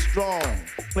 spinning it strong,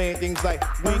 playing things like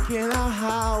 "When can our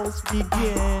house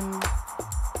begin?"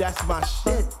 That's my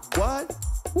shit. What?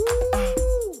 Woo!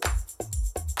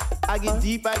 I get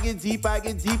deep, I get deep, I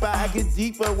get deeper, I get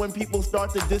deeper when people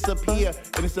start to disappear,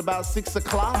 and it's about 6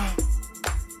 o'clock.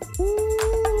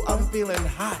 Ooh, I'm feeling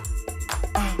hot.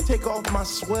 Take off my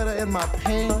sweater and my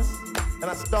pants,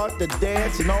 and I start to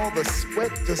dance, and all the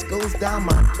sweat just goes down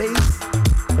my face.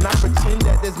 And I pretend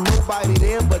that there's nobody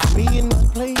there but me in this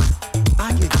place.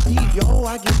 I get deep, yo,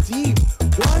 I get deep.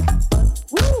 What?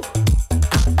 Woo!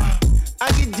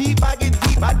 I get deep, I get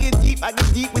deep, I get deep, I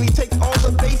get deep when he takes all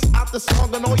the bass out the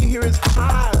song and all you hear is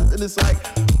highs. And it's like,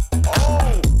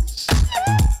 oh, shit.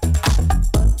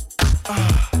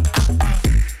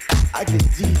 I get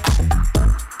deep.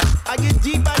 I get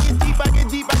deep, I get deep, I get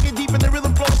deep, I get deep, and the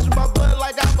rhythm flows through my blood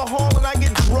like alcohol, and I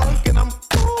get drunk and I'm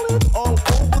falling all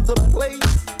over the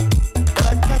place. But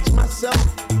I catch myself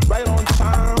right on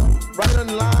time, right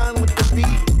in line with the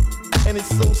beat, and it's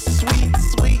so sweet,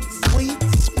 sweet, sweet,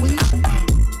 sweet.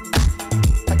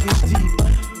 I get deep,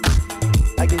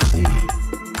 I get deep,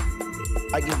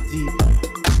 I get deep.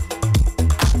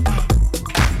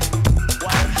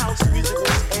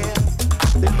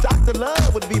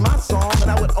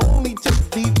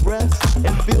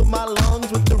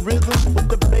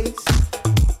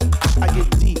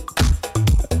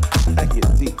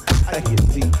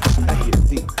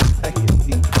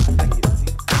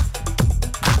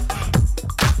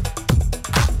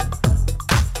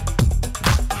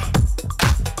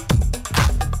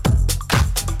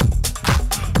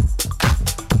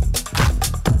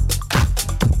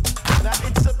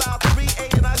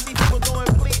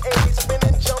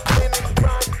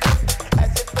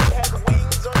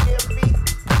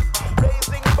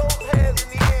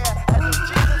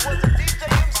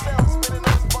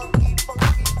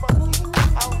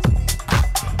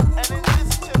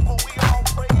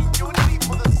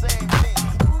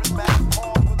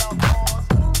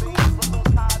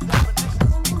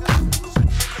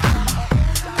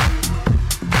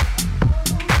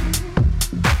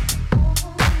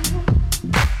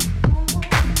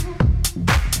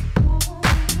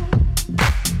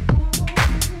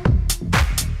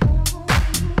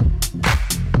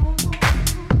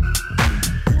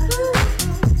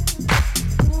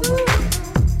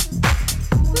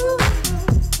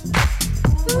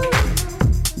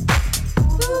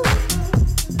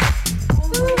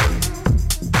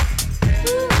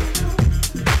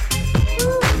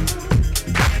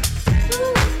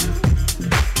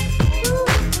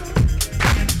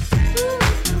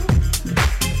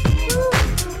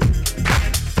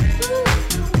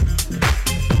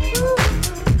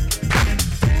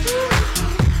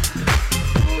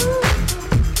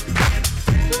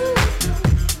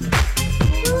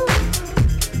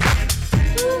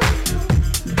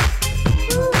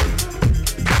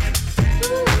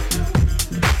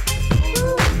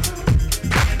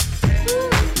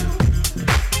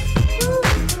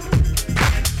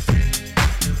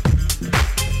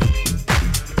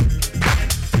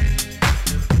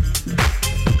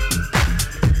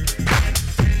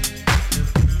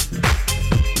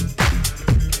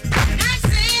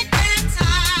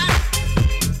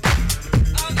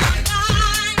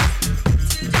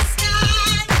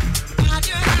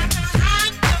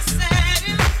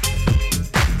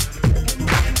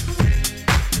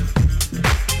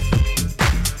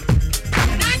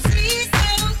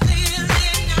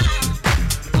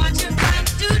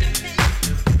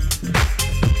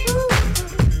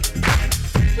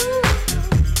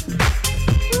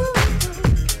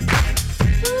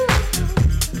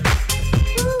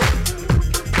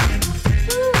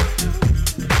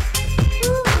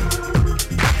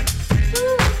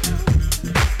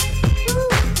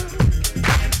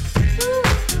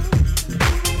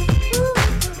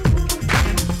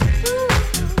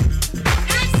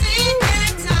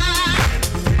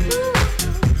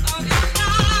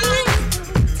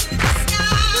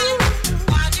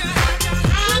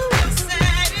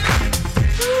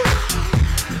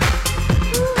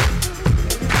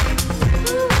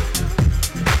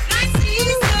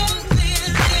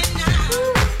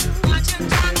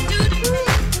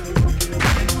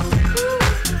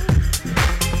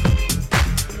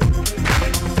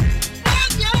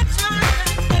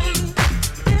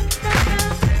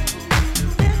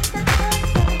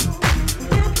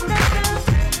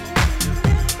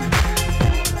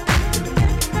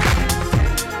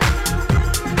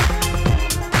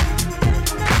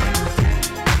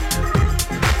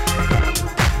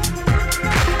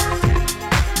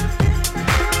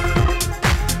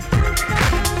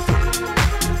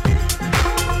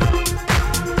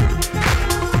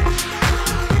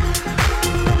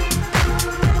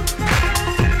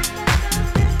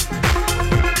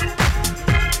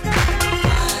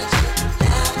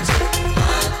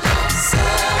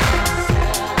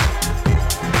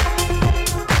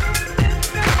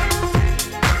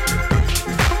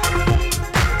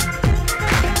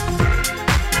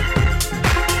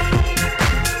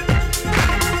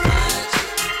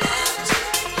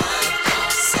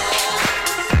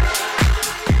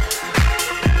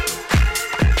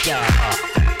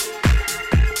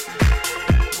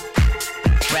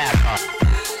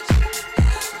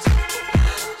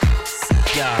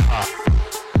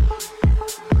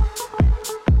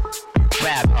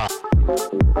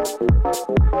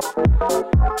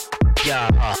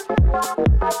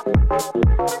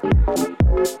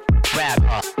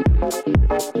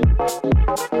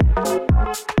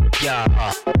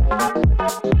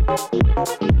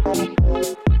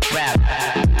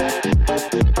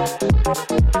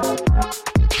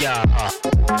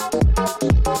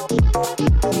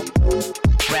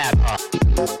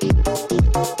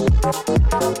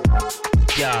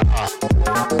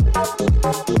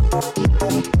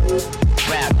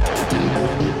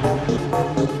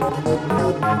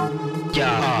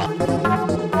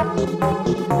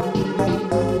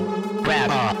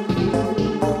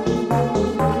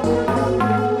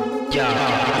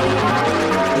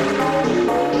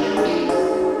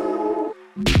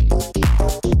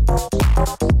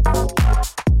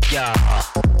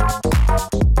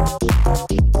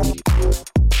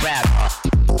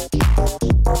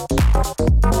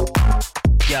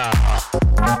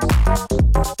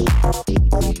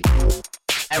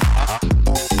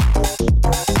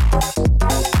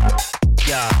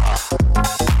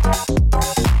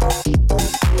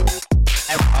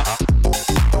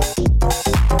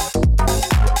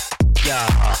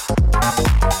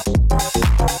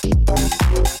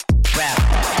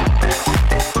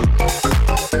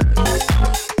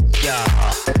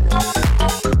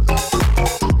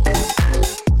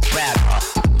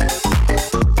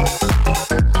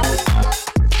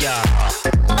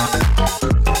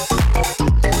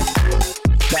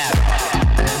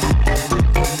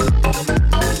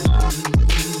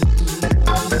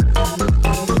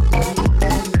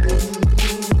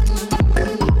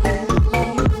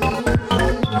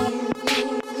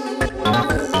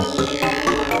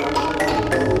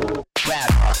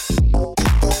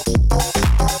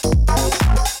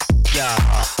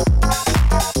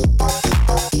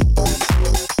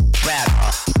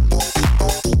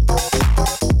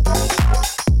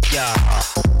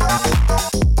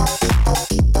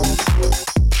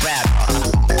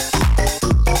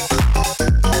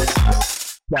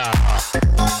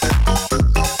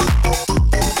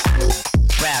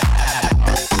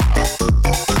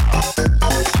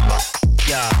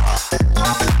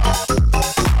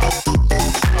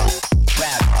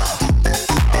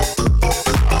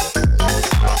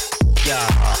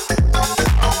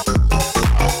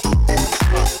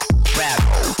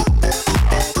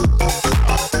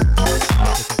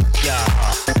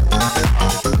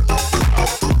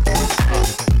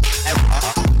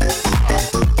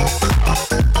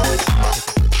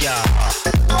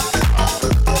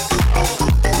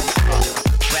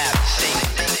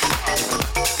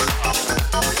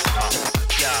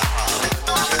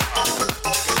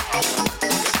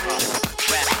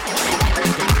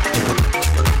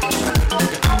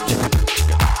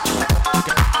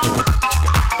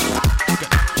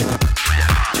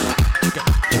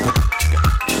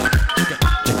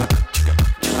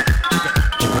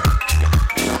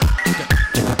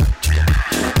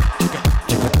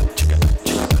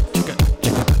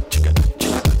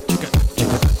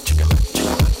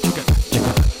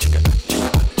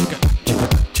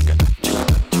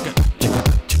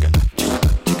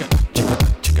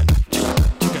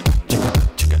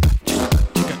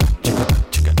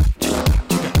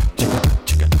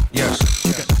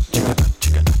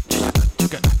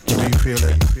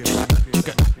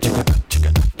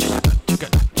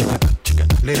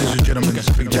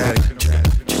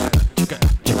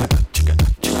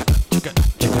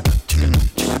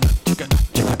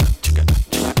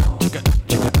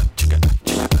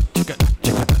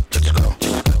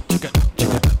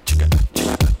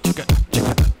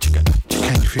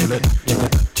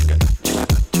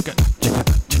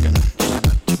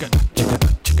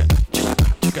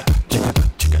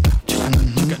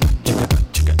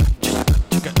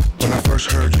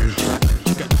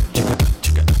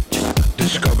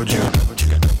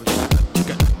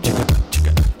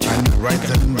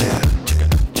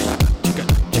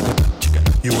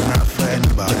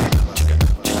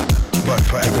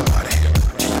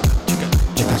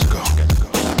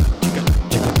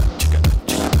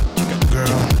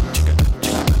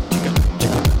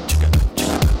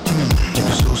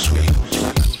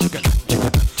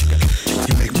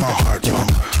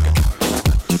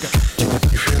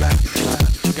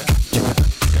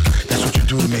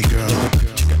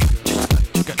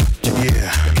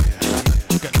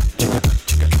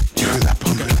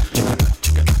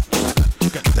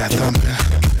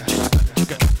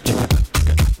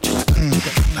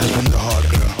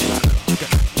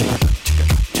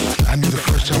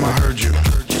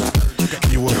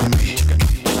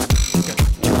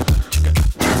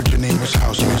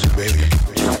 House music,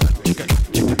 baby.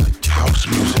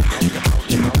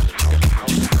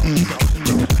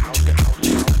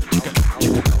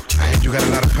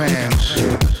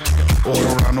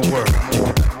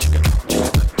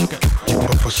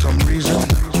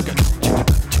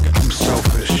 I'm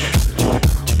selfish,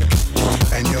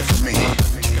 and you're for me.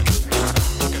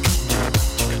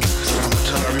 So I'm gonna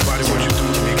tell everybody what you do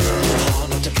to me, girl. Hard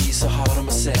not to be so hard on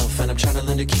myself, and I'm trying to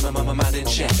learn to keep my mind in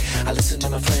check. I listen to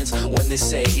my friends when they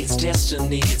say it's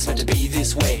destiny, it's meant to be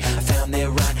this way. I found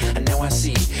they're right, and now I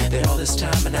see that all this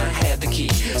time and I had the key.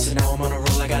 So now I'm on a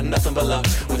roll, I got nothing but luck.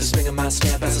 With a swing of my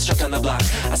step as I struck on the block,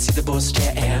 I see the boys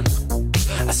stare and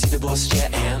I see the boys stare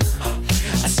and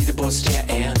I see the boys stare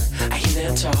and I hear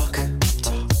them talk.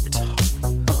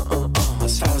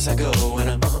 As far as I go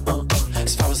and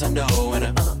as far as I know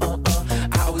and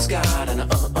I always got an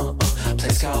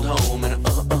place called home and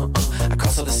I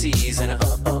cross all the seas and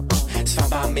it's fine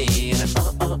by me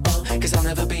and cause I'll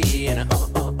never be and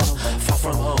far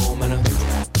from home and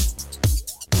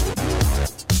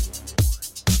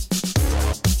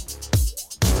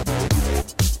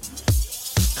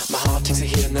my heart takes a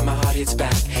hit and then my heart hits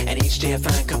back. And each day I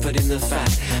find comfort in the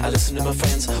fact I listen to my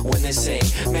friends when they say,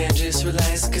 man, just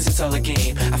relax, cause it's all a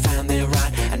game. I found they're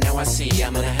right, and now I see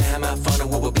I'm gonna have my fun, and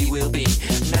what will be, will be.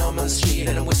 Now I'm on the street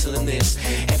and I'm whistling this.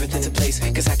 Everything's in place,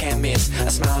 cause I can't miss. I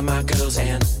smile at my girls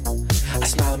and I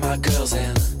smile at my girls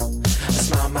and I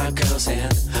smile at my girls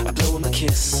and I blow them a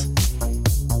kiss.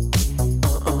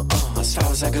 As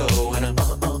far as I go and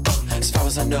as far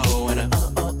as I know and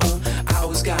I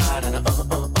always got an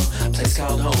place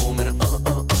called home and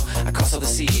I cross all the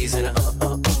seas and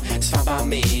it's fine by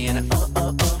me and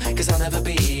cause I'll never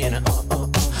be and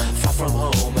far from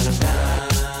home and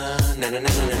na na na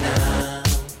na na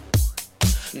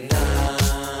na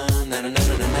na na na na na na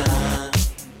na na na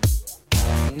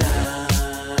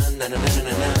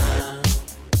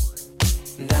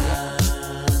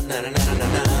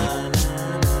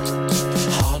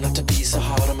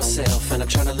and I'm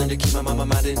trying to learn to keep my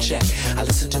mind in check. I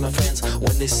listen to my friends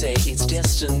when they say it's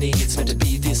destiny, it's meant to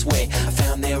be this way. I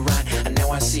found they're right, and now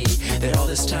I see that all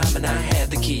this time and I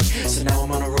had the key. So now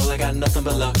I'm on a roll, I got nothing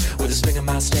but luck. With a swing of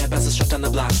my step as I struck down the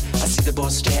block, I see the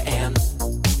boys stare and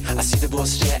I see the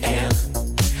boys stare and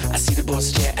I see the boys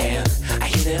stare and I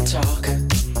hear them talk.